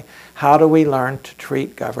family. How do we learn to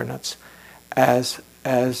treat governance as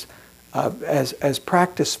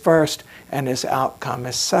practice first and as outcome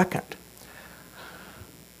as second?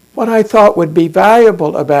 What I thought would be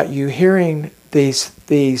valuable about you hearing these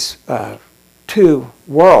two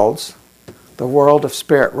worlds, the world of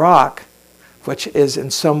Spirit Rock, which is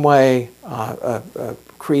in some way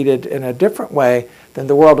created in a different way than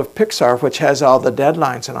the world of Pixar, which has all the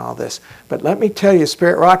deadlines and all this. But let me tell you,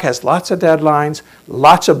 Spirit Rock has lots of deadlines,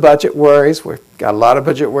 lots of budget worries. We've got a lot of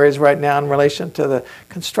budget worries right now in relation to the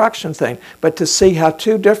construction thing. But to see how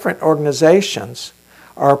two different organizations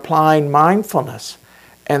are applying mindfulness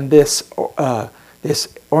and this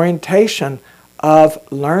orientation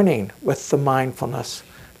of learning with the mindfulness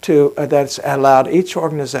that's allowed each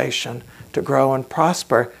organization to grow and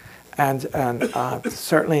prosper. And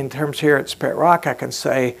certainly in terms here at Spirit Rock, I can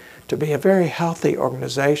say to be a very healthy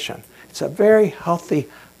organization. It's a very healthy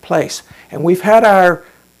place. And we've had our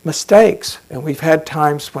mistakes, and we've had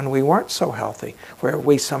times when we weren't so healthy, where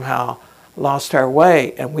we somehow lost our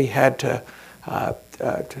way, and we had to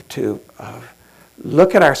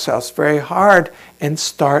look at ourselves very hard and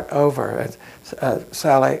start over.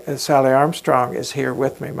 Sally Armstrong is here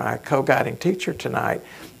with me, my co-guiding teacher tonight,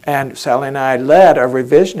 And Sally and I led a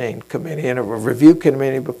revisioning committee and a review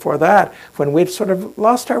committee before that when we'd sort of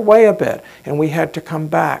lost our way a bit and we had to come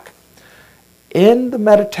back. In the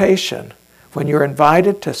meditation, when you're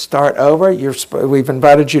invited to start over, we've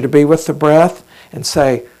invited you to be with the breath and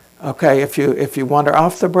say, okay, if you wander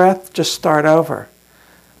off the breath, just start over.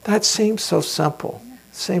 That seems so simple.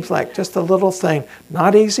 Seems like just a little thing,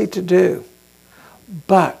 not easy to do.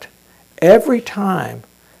 But every time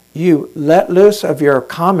you let loose of your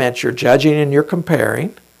comments, you're judging and you're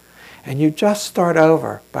comparing, and you just start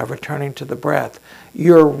over by returning to the breath,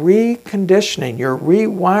 you're reconditioning, you're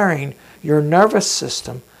rewiring your nervous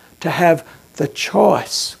system to have the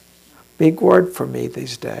choice, big word for me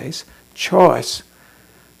these days, choice,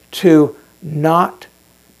 to not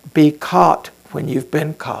be caught when you've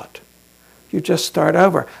been caught. You just start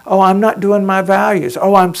over. Oh, I'm not doing my values.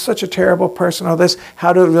 Oh, I'm such a terrible person. Oh, this,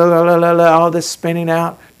 how do, all this spinning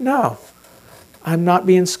out. No, I'm not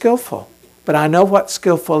being skillful. But I know what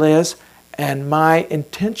skillful is, and my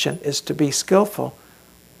intention is to be skillful.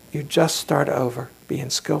 You just start over being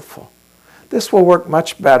skillful. This will work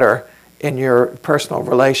much better in your personal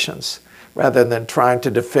relations rather than trying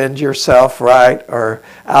to defend yourself, right, or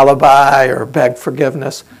alibi or beg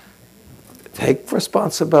forgiveness. Take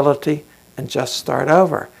responsibility and just start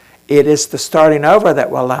over. It is the starting over that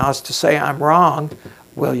will allow us to say, I'm wrong.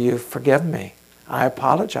 Will you forgive me? I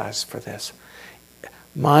apologize for this.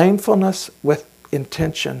 Mindfulness with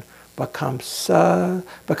intention becomes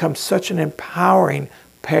such an empowering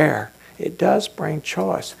pair. It does bring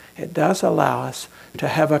choice. It does allow us to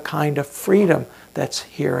have a kind of freedom that's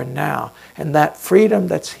here and now. And that freedom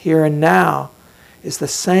that's here and now is the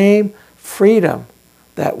same freedom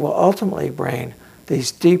that will ultimately bring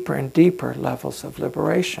these deeper and deeper levels of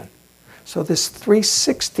liberation. So this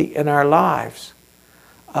 360 in our lives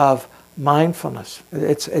of mindfulness,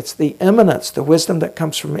 it's the immanence, the wisdom that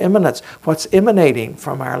comes from immanence, what's emanating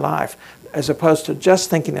from our life, as opposed to just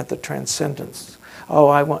thinking of the transcendence. Oh,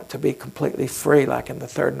 I want to be completely free, like in the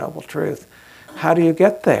Third Noble Truth. How do you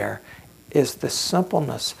get there? Is the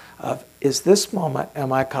simpleness of, is this moment,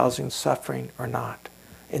 am I causing suffering or not?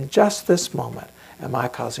 In just this moment, am I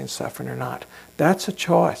causing suffering or not? That's a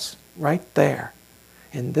choice right there.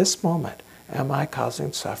 In this moment, am I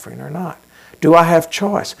causing suffering or not? Do I have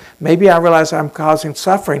choice? Maybe I realize I'm causing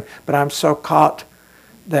suffering, but I'm so caught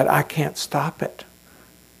that I can't stop it.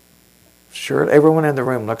 Sure, everyone in the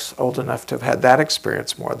room looks old enough to have had that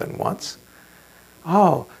experience more than once.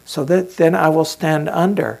 Oh, so that then I will stand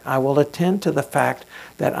under. I will attend to the fact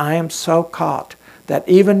that I am so caught that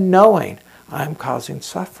even knowing I'm causing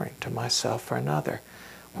suffering to myself or another.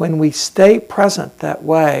 When we stay present that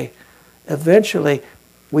way, eventually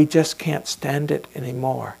we just can't stand it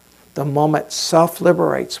anymore. The moment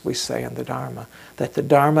self-liberates, we say in the Dharma, that the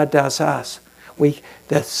Dharma does us.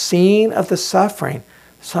 The scene of the suffering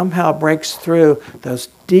somehow breaks through those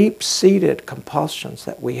deep-seated compulsions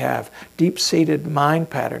that we have, deep-seated mind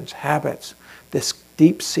patterns, habits, this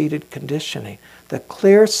deep-seated conditioning. The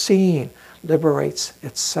clear seeing liberates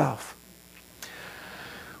itself.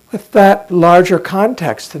 With that larger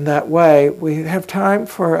context in that way, we have time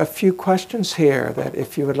for a few questions here that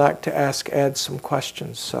if you would like to ask Ed some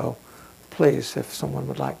questions. So please, if someone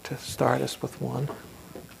would like to start us with one.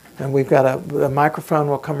 And we've got a microphone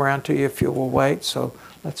will come around to you if you will wait. So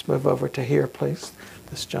let's move over to here, please.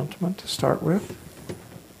 This gentleman to start with.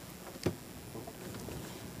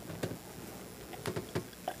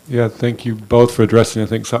 Yeah, thank you both for addressing, I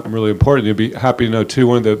think, something really important. You'd be happy to know, too,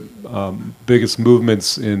 one of the biggest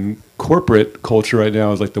movements in corporate culture right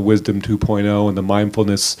now is like the Wisdom 2.0 and the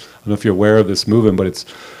mindfulness. I don't know if you're aware of this movement, but it's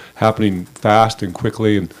happening fast and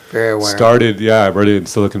quickly. And very aware. Started, I've already in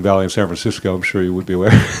Silicon Valley and San Francisco. I'm sure you would be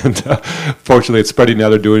aware. And fortunately, it's spreading now.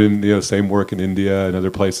 They're doing the same work in India and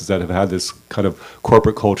other places that have had this kind of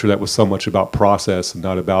corporate culture that was so much about process and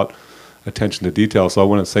not about attention to detail. So I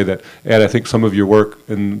want to say that, Ed, I think some of your work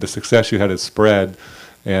and the success you had has spread,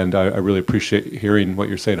 and I really appreciate hearing what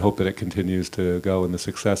you're saying. Hope that it continues to go, and the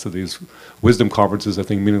success of these wisdom conferences, I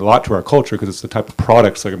think, mean a lot to our culture because it's the type of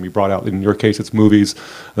products that are going to be brought out. In your case, it's movies.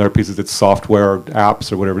 In other pieces, it's software, or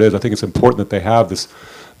apps, or whatever it is. I think it's important that they have this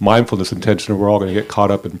mindfulness intention, or we're all going to get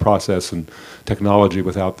caught up in process and technology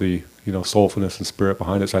without the soulfulness and spirit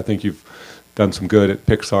behind it. So I think you've done some good at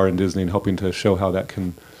Pixar and Disney and helping to show how that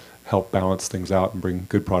can help balance things out and bring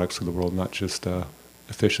good products to the world, not just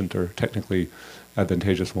efficient or technically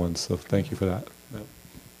advantageous ones. So thank you for that. Yeah.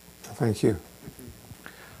 Thank you.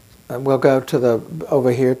 And we'll go to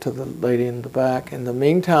over here to the lady in the back. In the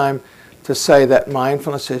meantime, to say that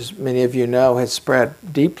mindfulness, as many of you know, has spread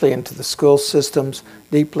deeply into the school systems,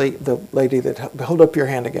 deeply, the lady that, hold up your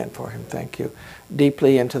hand again for him, thank you,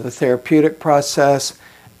 deeply into the therapeutic process,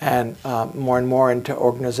 and more into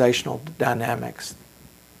organizational dynamics.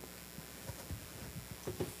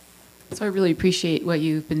 So I really appreciate what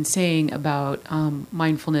you've been saying about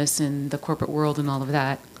mindfulness in the corporate world and all of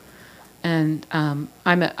that. And I'm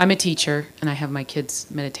a teacher, and I have my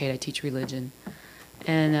kids meditate. I teach religion.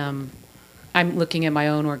 And I'm looking at my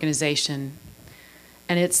own organization,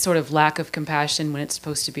 and it's sort of lack of compassion when it's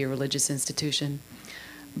supposed to be a religious institution.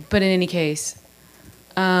 But in any case,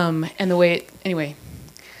 and the way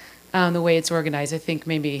the way it's organized, I think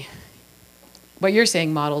maybe what you're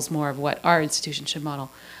saying models more of what our institution should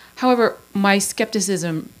model. However, my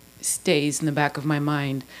skepticism stays in the back of my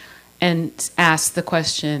mind and asks the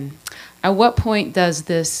question, at what point does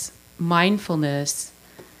this mindfulness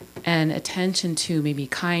and attention to maybe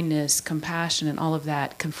kindness, compassion, and all of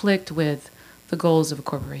that conflict with the goals of a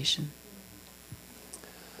corporation?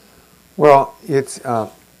 Well, it's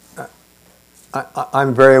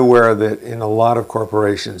I'm very aware that in a lot of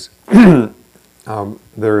corporations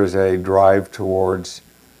there is a drive towards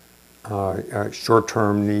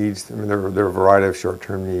short-term needs. I mean, there are a variety of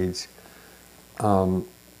short-term needs, and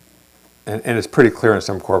it's pretty clear in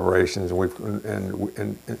some corporations,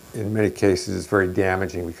 and in many cases it's very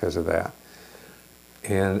damaging because of that.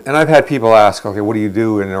 And I've had people ask, okay, what do you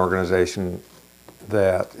do in an organization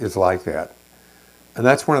that is like that? And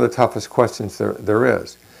that's one of the toughest questions there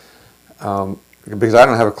is, because I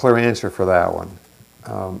don't have a clear answer for that one,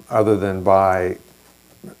 other than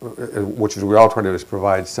which is we all try to do is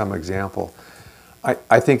provide some example.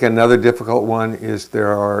 I think another difficult one is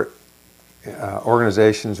there are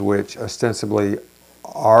organizations which ostensibly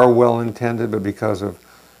are well-intended, but because of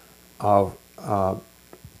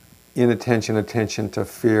inattention, attention to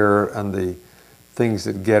fear, and the things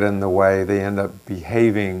that get in the way, they end up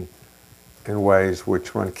behaving in ways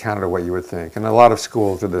which run counter to what you would think. And a lot of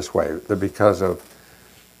schools are this way. They're because of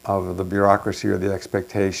the bureaucracy or the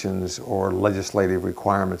expectations or legislative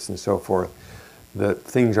requirements and so forth, that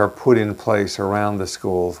things are put in place around the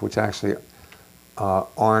schools which actually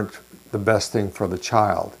aren't the best thing for the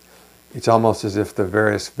child. It's almost as if the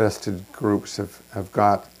various vested groups have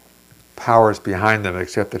got powers behind them,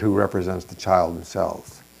 except that who represents the child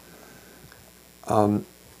themselves. And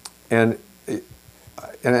as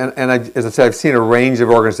I said, I've seen a range of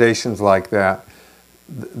organizations like that.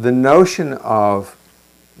 The notion of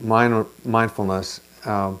mindfulness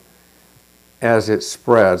as it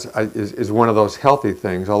spreads is one of those healthy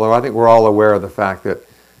things, although I think we're all aware of the fact that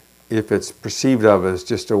if it's perceived of as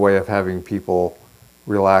just a way of having people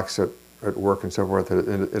relax at work and so forth,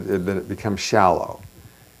 then it becomes shallow.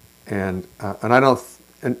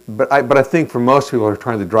 But I think for most people who are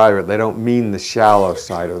trying to drive it, they don't mean the shallow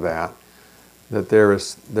side of that. That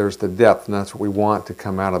there's the depth, and that's what we want to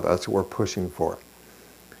come out of. That's what we're pushing for.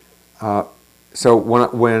 So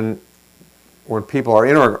when people are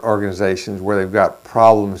in organizations where they've got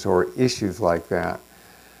problems or issues like that,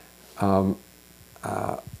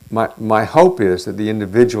 my hope is that the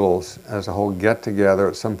individuals as a whole get together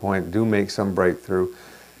at some point, do make some breakthrough.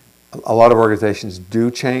 A lot of organizations do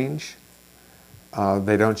change.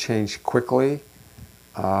 They don't change quickly.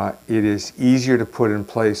 It is easier to put in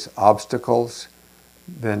place obstacles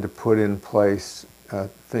than to put in place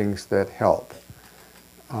things that help.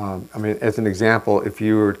 I mean, as an example, if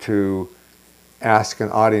you were to ask an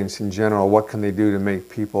audience in general, what can they do to make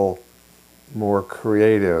people more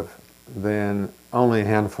creative, then only a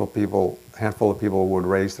handful of people would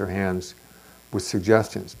raise their hands with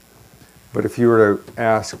suggestions. But if you were to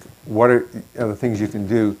ask, what are the things you can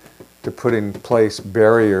do to put in place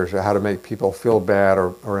barriers or how to make people feel bad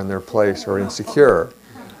or in their place or insecure,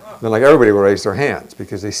 then like everybody will raise their hands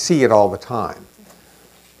because they see it all the time.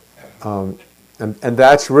 And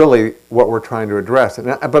that's really what we're trying to address.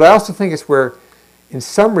 But I also think it's where, in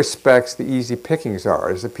some respects, the easy pickings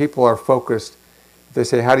are, is that people are focused. They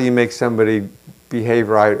say, how do you make somebody behave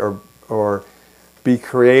right or be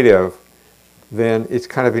creative? Then it's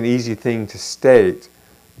kind of an easy thing to state.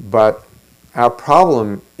 But our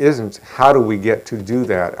problem isn't how do we get to do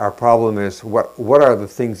that. Our problem is what are the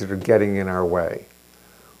things that are getting in our way?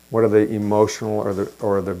 What are the emotional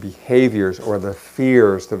or the behaviors or the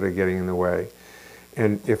fears that are getting in the way?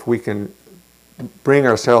 And if we can bring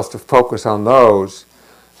ourselves to focus on those,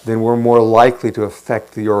 then we're more likely to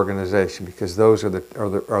affect the organization because those are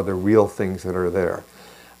the real things that are there.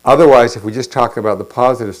 Otherwise, if we just talk about the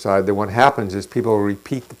positive side, then what happens is people will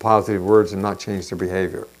repeat the positive words and not change their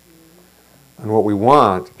behavior. And what we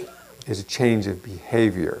want is a change of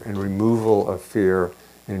behavior and removal of fear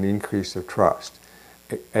and an increase of trust.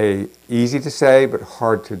 Easy to say, but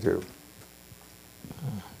hard to do.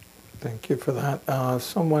 Thank you for that.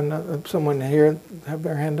 Someone here have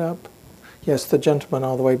their hand up? Yes, the gentleman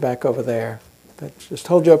all the way back over there. Just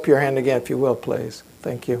hold up your hand again, if you will, please.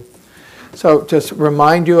 Thank you. So just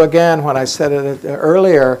remind you again, what I said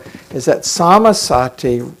earlier, is that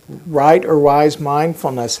samasati, right or wise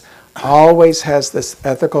mindfulness, always has this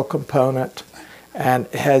ethical component and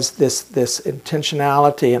has this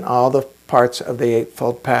intentionality in all the parts of the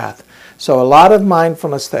Eightfold Path. So a lot of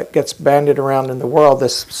mindfulness that gets bandied around in the world,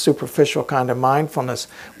 this superficial kind of mindfulness,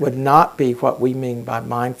 would not be what we mean by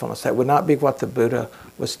mindfulness. That would not be what the Buddha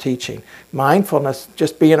was teaching. Mindfulness,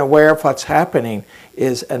 just being aware of what's happening,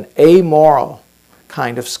 is an amoral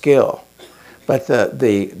kind of skill. But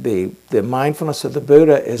the mindfulness of the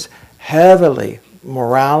Buddha is heavily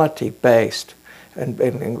morality-based and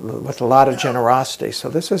with a lot of generosity. So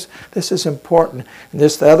this is important. And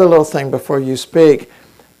this the other little thing before you speak.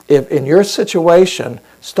 If in your situation,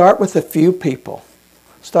 start with a few people.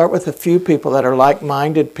 Start with a few people that are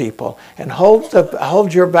like-minded people, and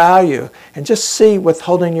hold your value, and just see, with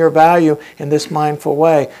holding your value in this mindful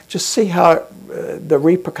way, just see how the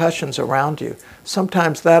repercussions around you.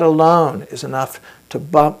 Sometimes that alone is enough to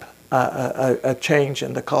bump a change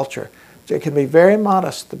in the culture. It can be very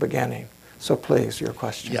modest at the beginning. So please, your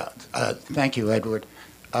question. Yeah, thank you, Edward.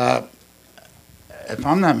 If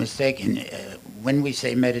I'm not mistaken, when we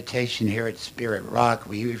say meditation here at Spirit Rock,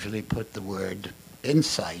 we usually put the word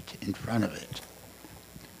insight in front of it.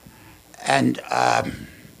 And I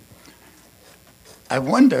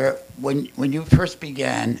wonder, when you first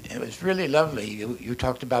began, it was really lovely. You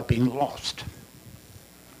talked about being lost.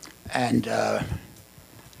 And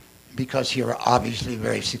because you're obviously a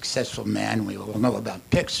very successful man, we all know about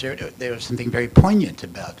Pixar, there was something very poignant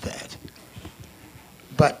about that.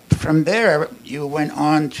 But from there, you went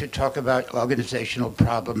on to talk about organizational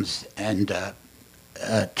problems and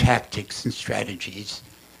tactics and strategies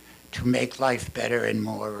to make life better and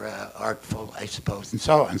more artful, I suppose, and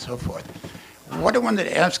so on and so forth. What I wanted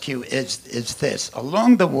to ask you is this.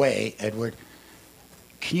 Along the way, Edward,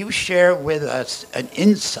 can you share with us an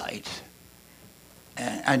insight?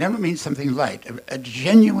 And I don't mean something light, a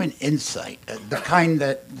genuine insight, the kind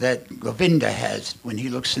that Govinda has when he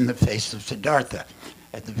looks in the face of Siddhartha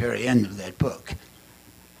at the very end of that book.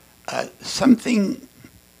 Something,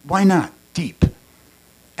 why not, deep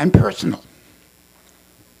and personal.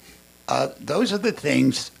 Those are the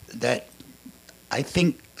things that I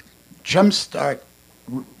think jumpstart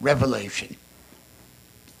revelation.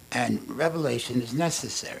 And revelation is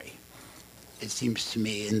necessary, it seems to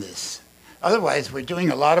me, in this. Otherwise, we're doing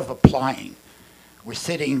a lot of applying. We're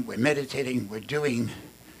sitting, we're meditating, we're doing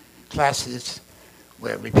classes,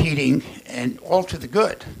 we're repeating, and all to the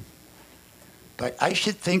good. But I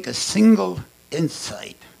should think a single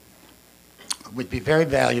insight would be very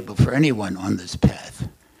valuable for anyone on this path.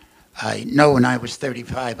 I know when I was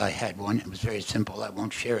 35, I had one. It was very simple. I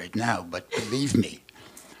won't share it now, but believe me,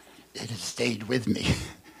 it has stayed with me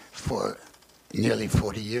for nearly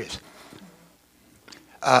 40 years.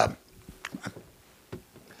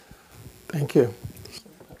 Thank you.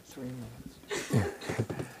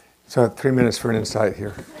 So 3 minutes for an insight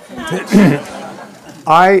here.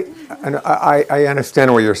 I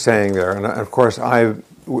understand what you're saying there, and of course,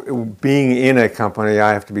 being in a company,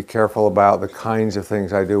 I have to be careful about the kinds of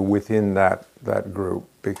things I do within that group,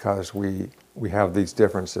 because we have these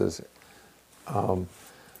differences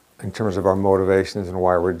in terms of our motivations and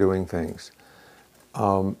why we're doing things.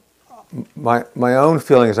 My own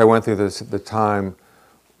feeling as I went through this at the time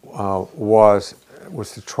was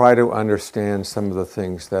to try to understand some of the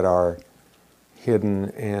things that are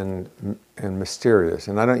hidden and mysterious.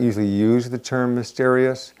 And I don't usually use the term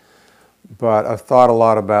mysterious, but I've thought a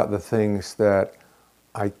lot about the things that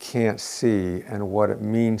I can't see and what it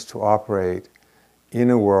means to operate in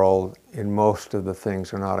a world in most of the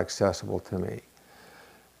things are not accessible to me.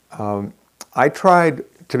 I tried,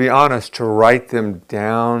 to be honest, to write them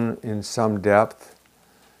down in some depth,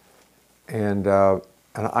 and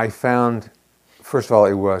I found, first of all,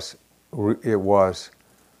 it was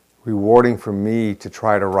rewarding for me to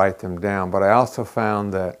try to write them down, but I also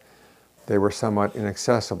found that they were somewhat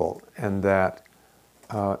inaccessible, and that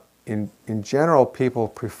in general people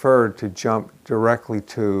preferred to jump directly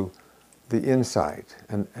to the insight.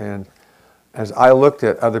 And as I looked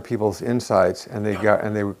at other people's insights, and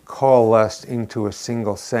they were coalesced into a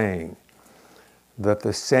single saying, that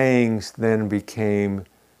the sayings then became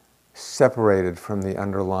separated from the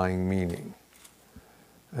underlying meaning.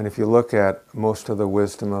 And if you look at most of the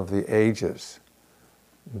wisdom of the ages,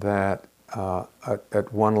 that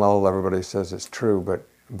at one level everybody says it's true, but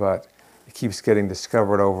but it keeps getting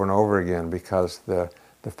discovered over and over again, because the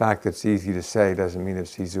fact that it's easy to say doesn't mean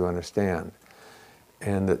it's easy to understand.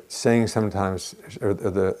 And that saying sometimes, or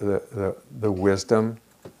the wisdom,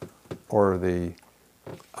 or the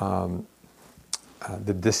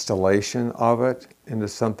distillation of it into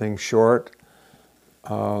something short,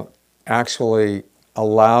 actually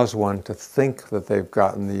allows one to think that they've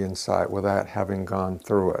gotten the insight without having gone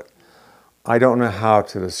through it. I don't know how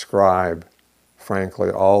to describe, frankly,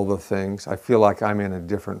 all the things. I feel like I'm in a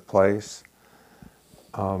different place,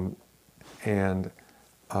 but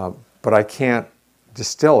I can't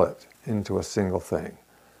distill it into a single thing.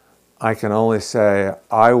 I can only say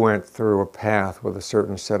I went through a path with a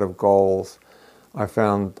certain set of goals. I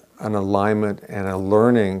found an alignment and a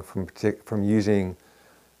learning from using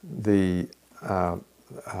the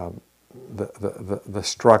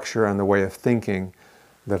structure and the way of thinking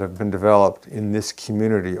that have been developed in this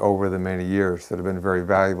community over the many years that have been very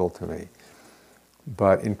valuable to me.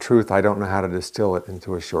 But in truth, I don't know how to distill it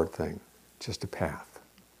into a short thing, just a path.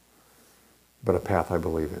 But a path I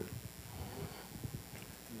believe in.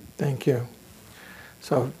 Thank you.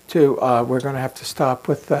 So, we're going to have to stop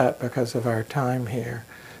with that because of our time here.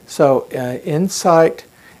 So, insight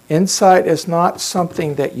is not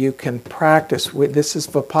something that you can practice. This is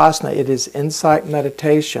Vipassana. It is insight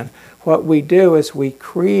meditation. What we do is we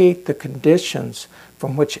create the conditions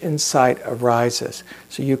from which insight arises.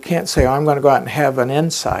 So you can't say, oh, I'm going to go out and have an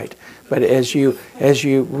insight. But as you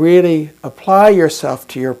really apply yourself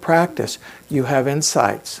to your practice, you have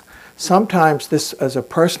insights. Sometimes this is a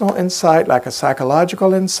personal insight, like a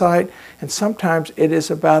psychological insight, and sometimes it is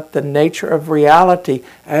about the nature of reality,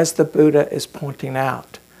 as the Buddha is pointing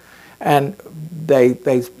out. And they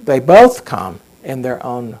both come in their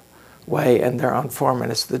own way and their own form.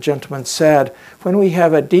 And as the gentleman said, when we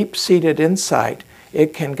have a deep-seated insight,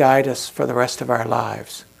 it can guide us for the rest of our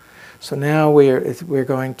lives. So now we're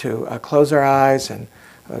going to close our eyes and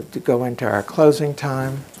to go into our closing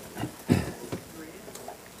time.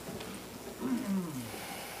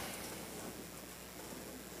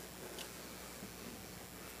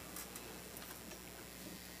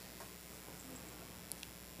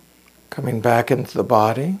 Coming back into the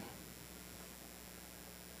body.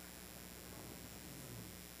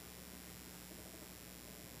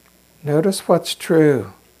 Notice what's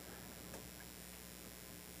true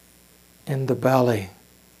in the belly.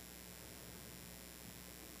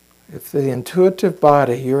 If the intuitive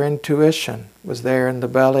body, your intuition, was there in the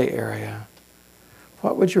belly area,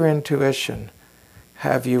 what would your intuition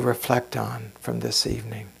have you reflect on from this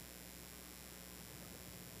evening?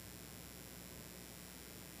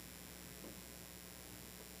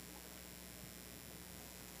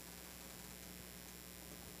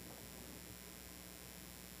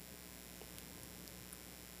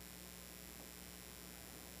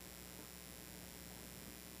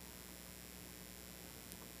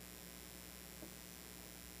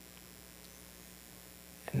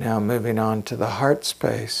 Now moving on to the heart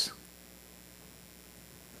space.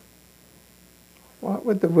 What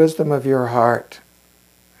would the wisdom of your heart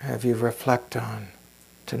have you reflect on,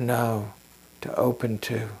 to know, to open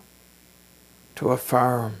to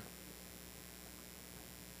affirm?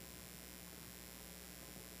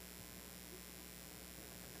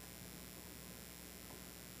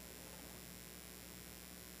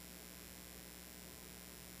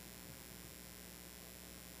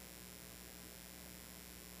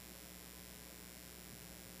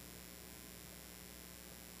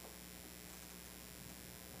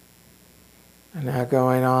 And now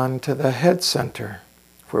going on to the head center,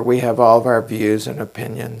 where we have all of our views and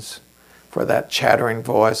opinions, for that chattering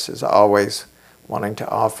voice is always wanting to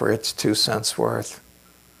offer its 2 cents worth.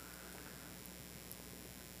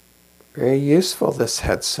 Very useful, this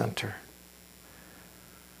head center.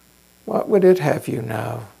 What would it have you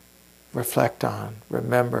know, reflect on,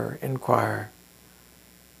 remember, inquire?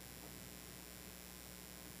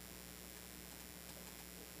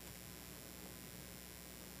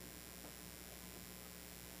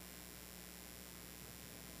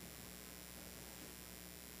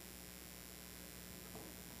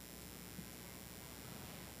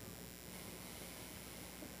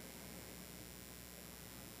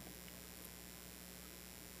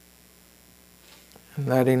 And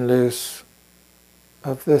letting loose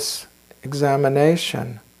of this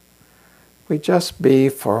examination, we just be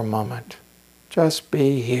for a moment. Just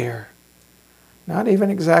be here. Not even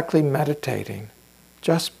exactly meditating.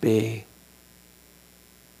 Just be.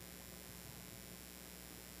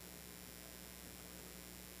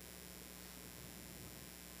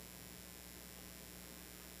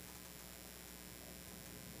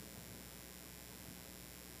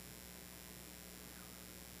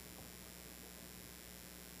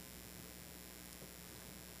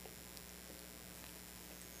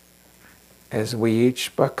 as we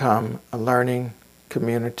each become a learning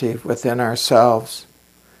community within ourselves.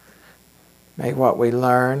 May what we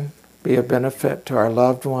learn be a benefit to our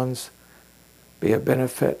loved ones, be a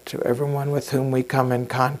benefit to everyone with whom we come in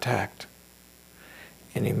contact.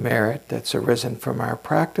 Any merit that's arisen from our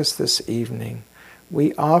practice this evening,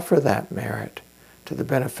 we offer that merit to the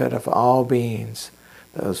benefit of all beings,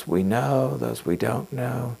 those we know, those we don't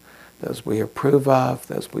know, those we approve of,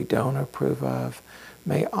 those we don't approve of.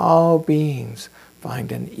 May all beings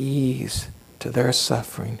find an ease to their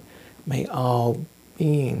suffering. May all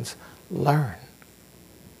beings learn.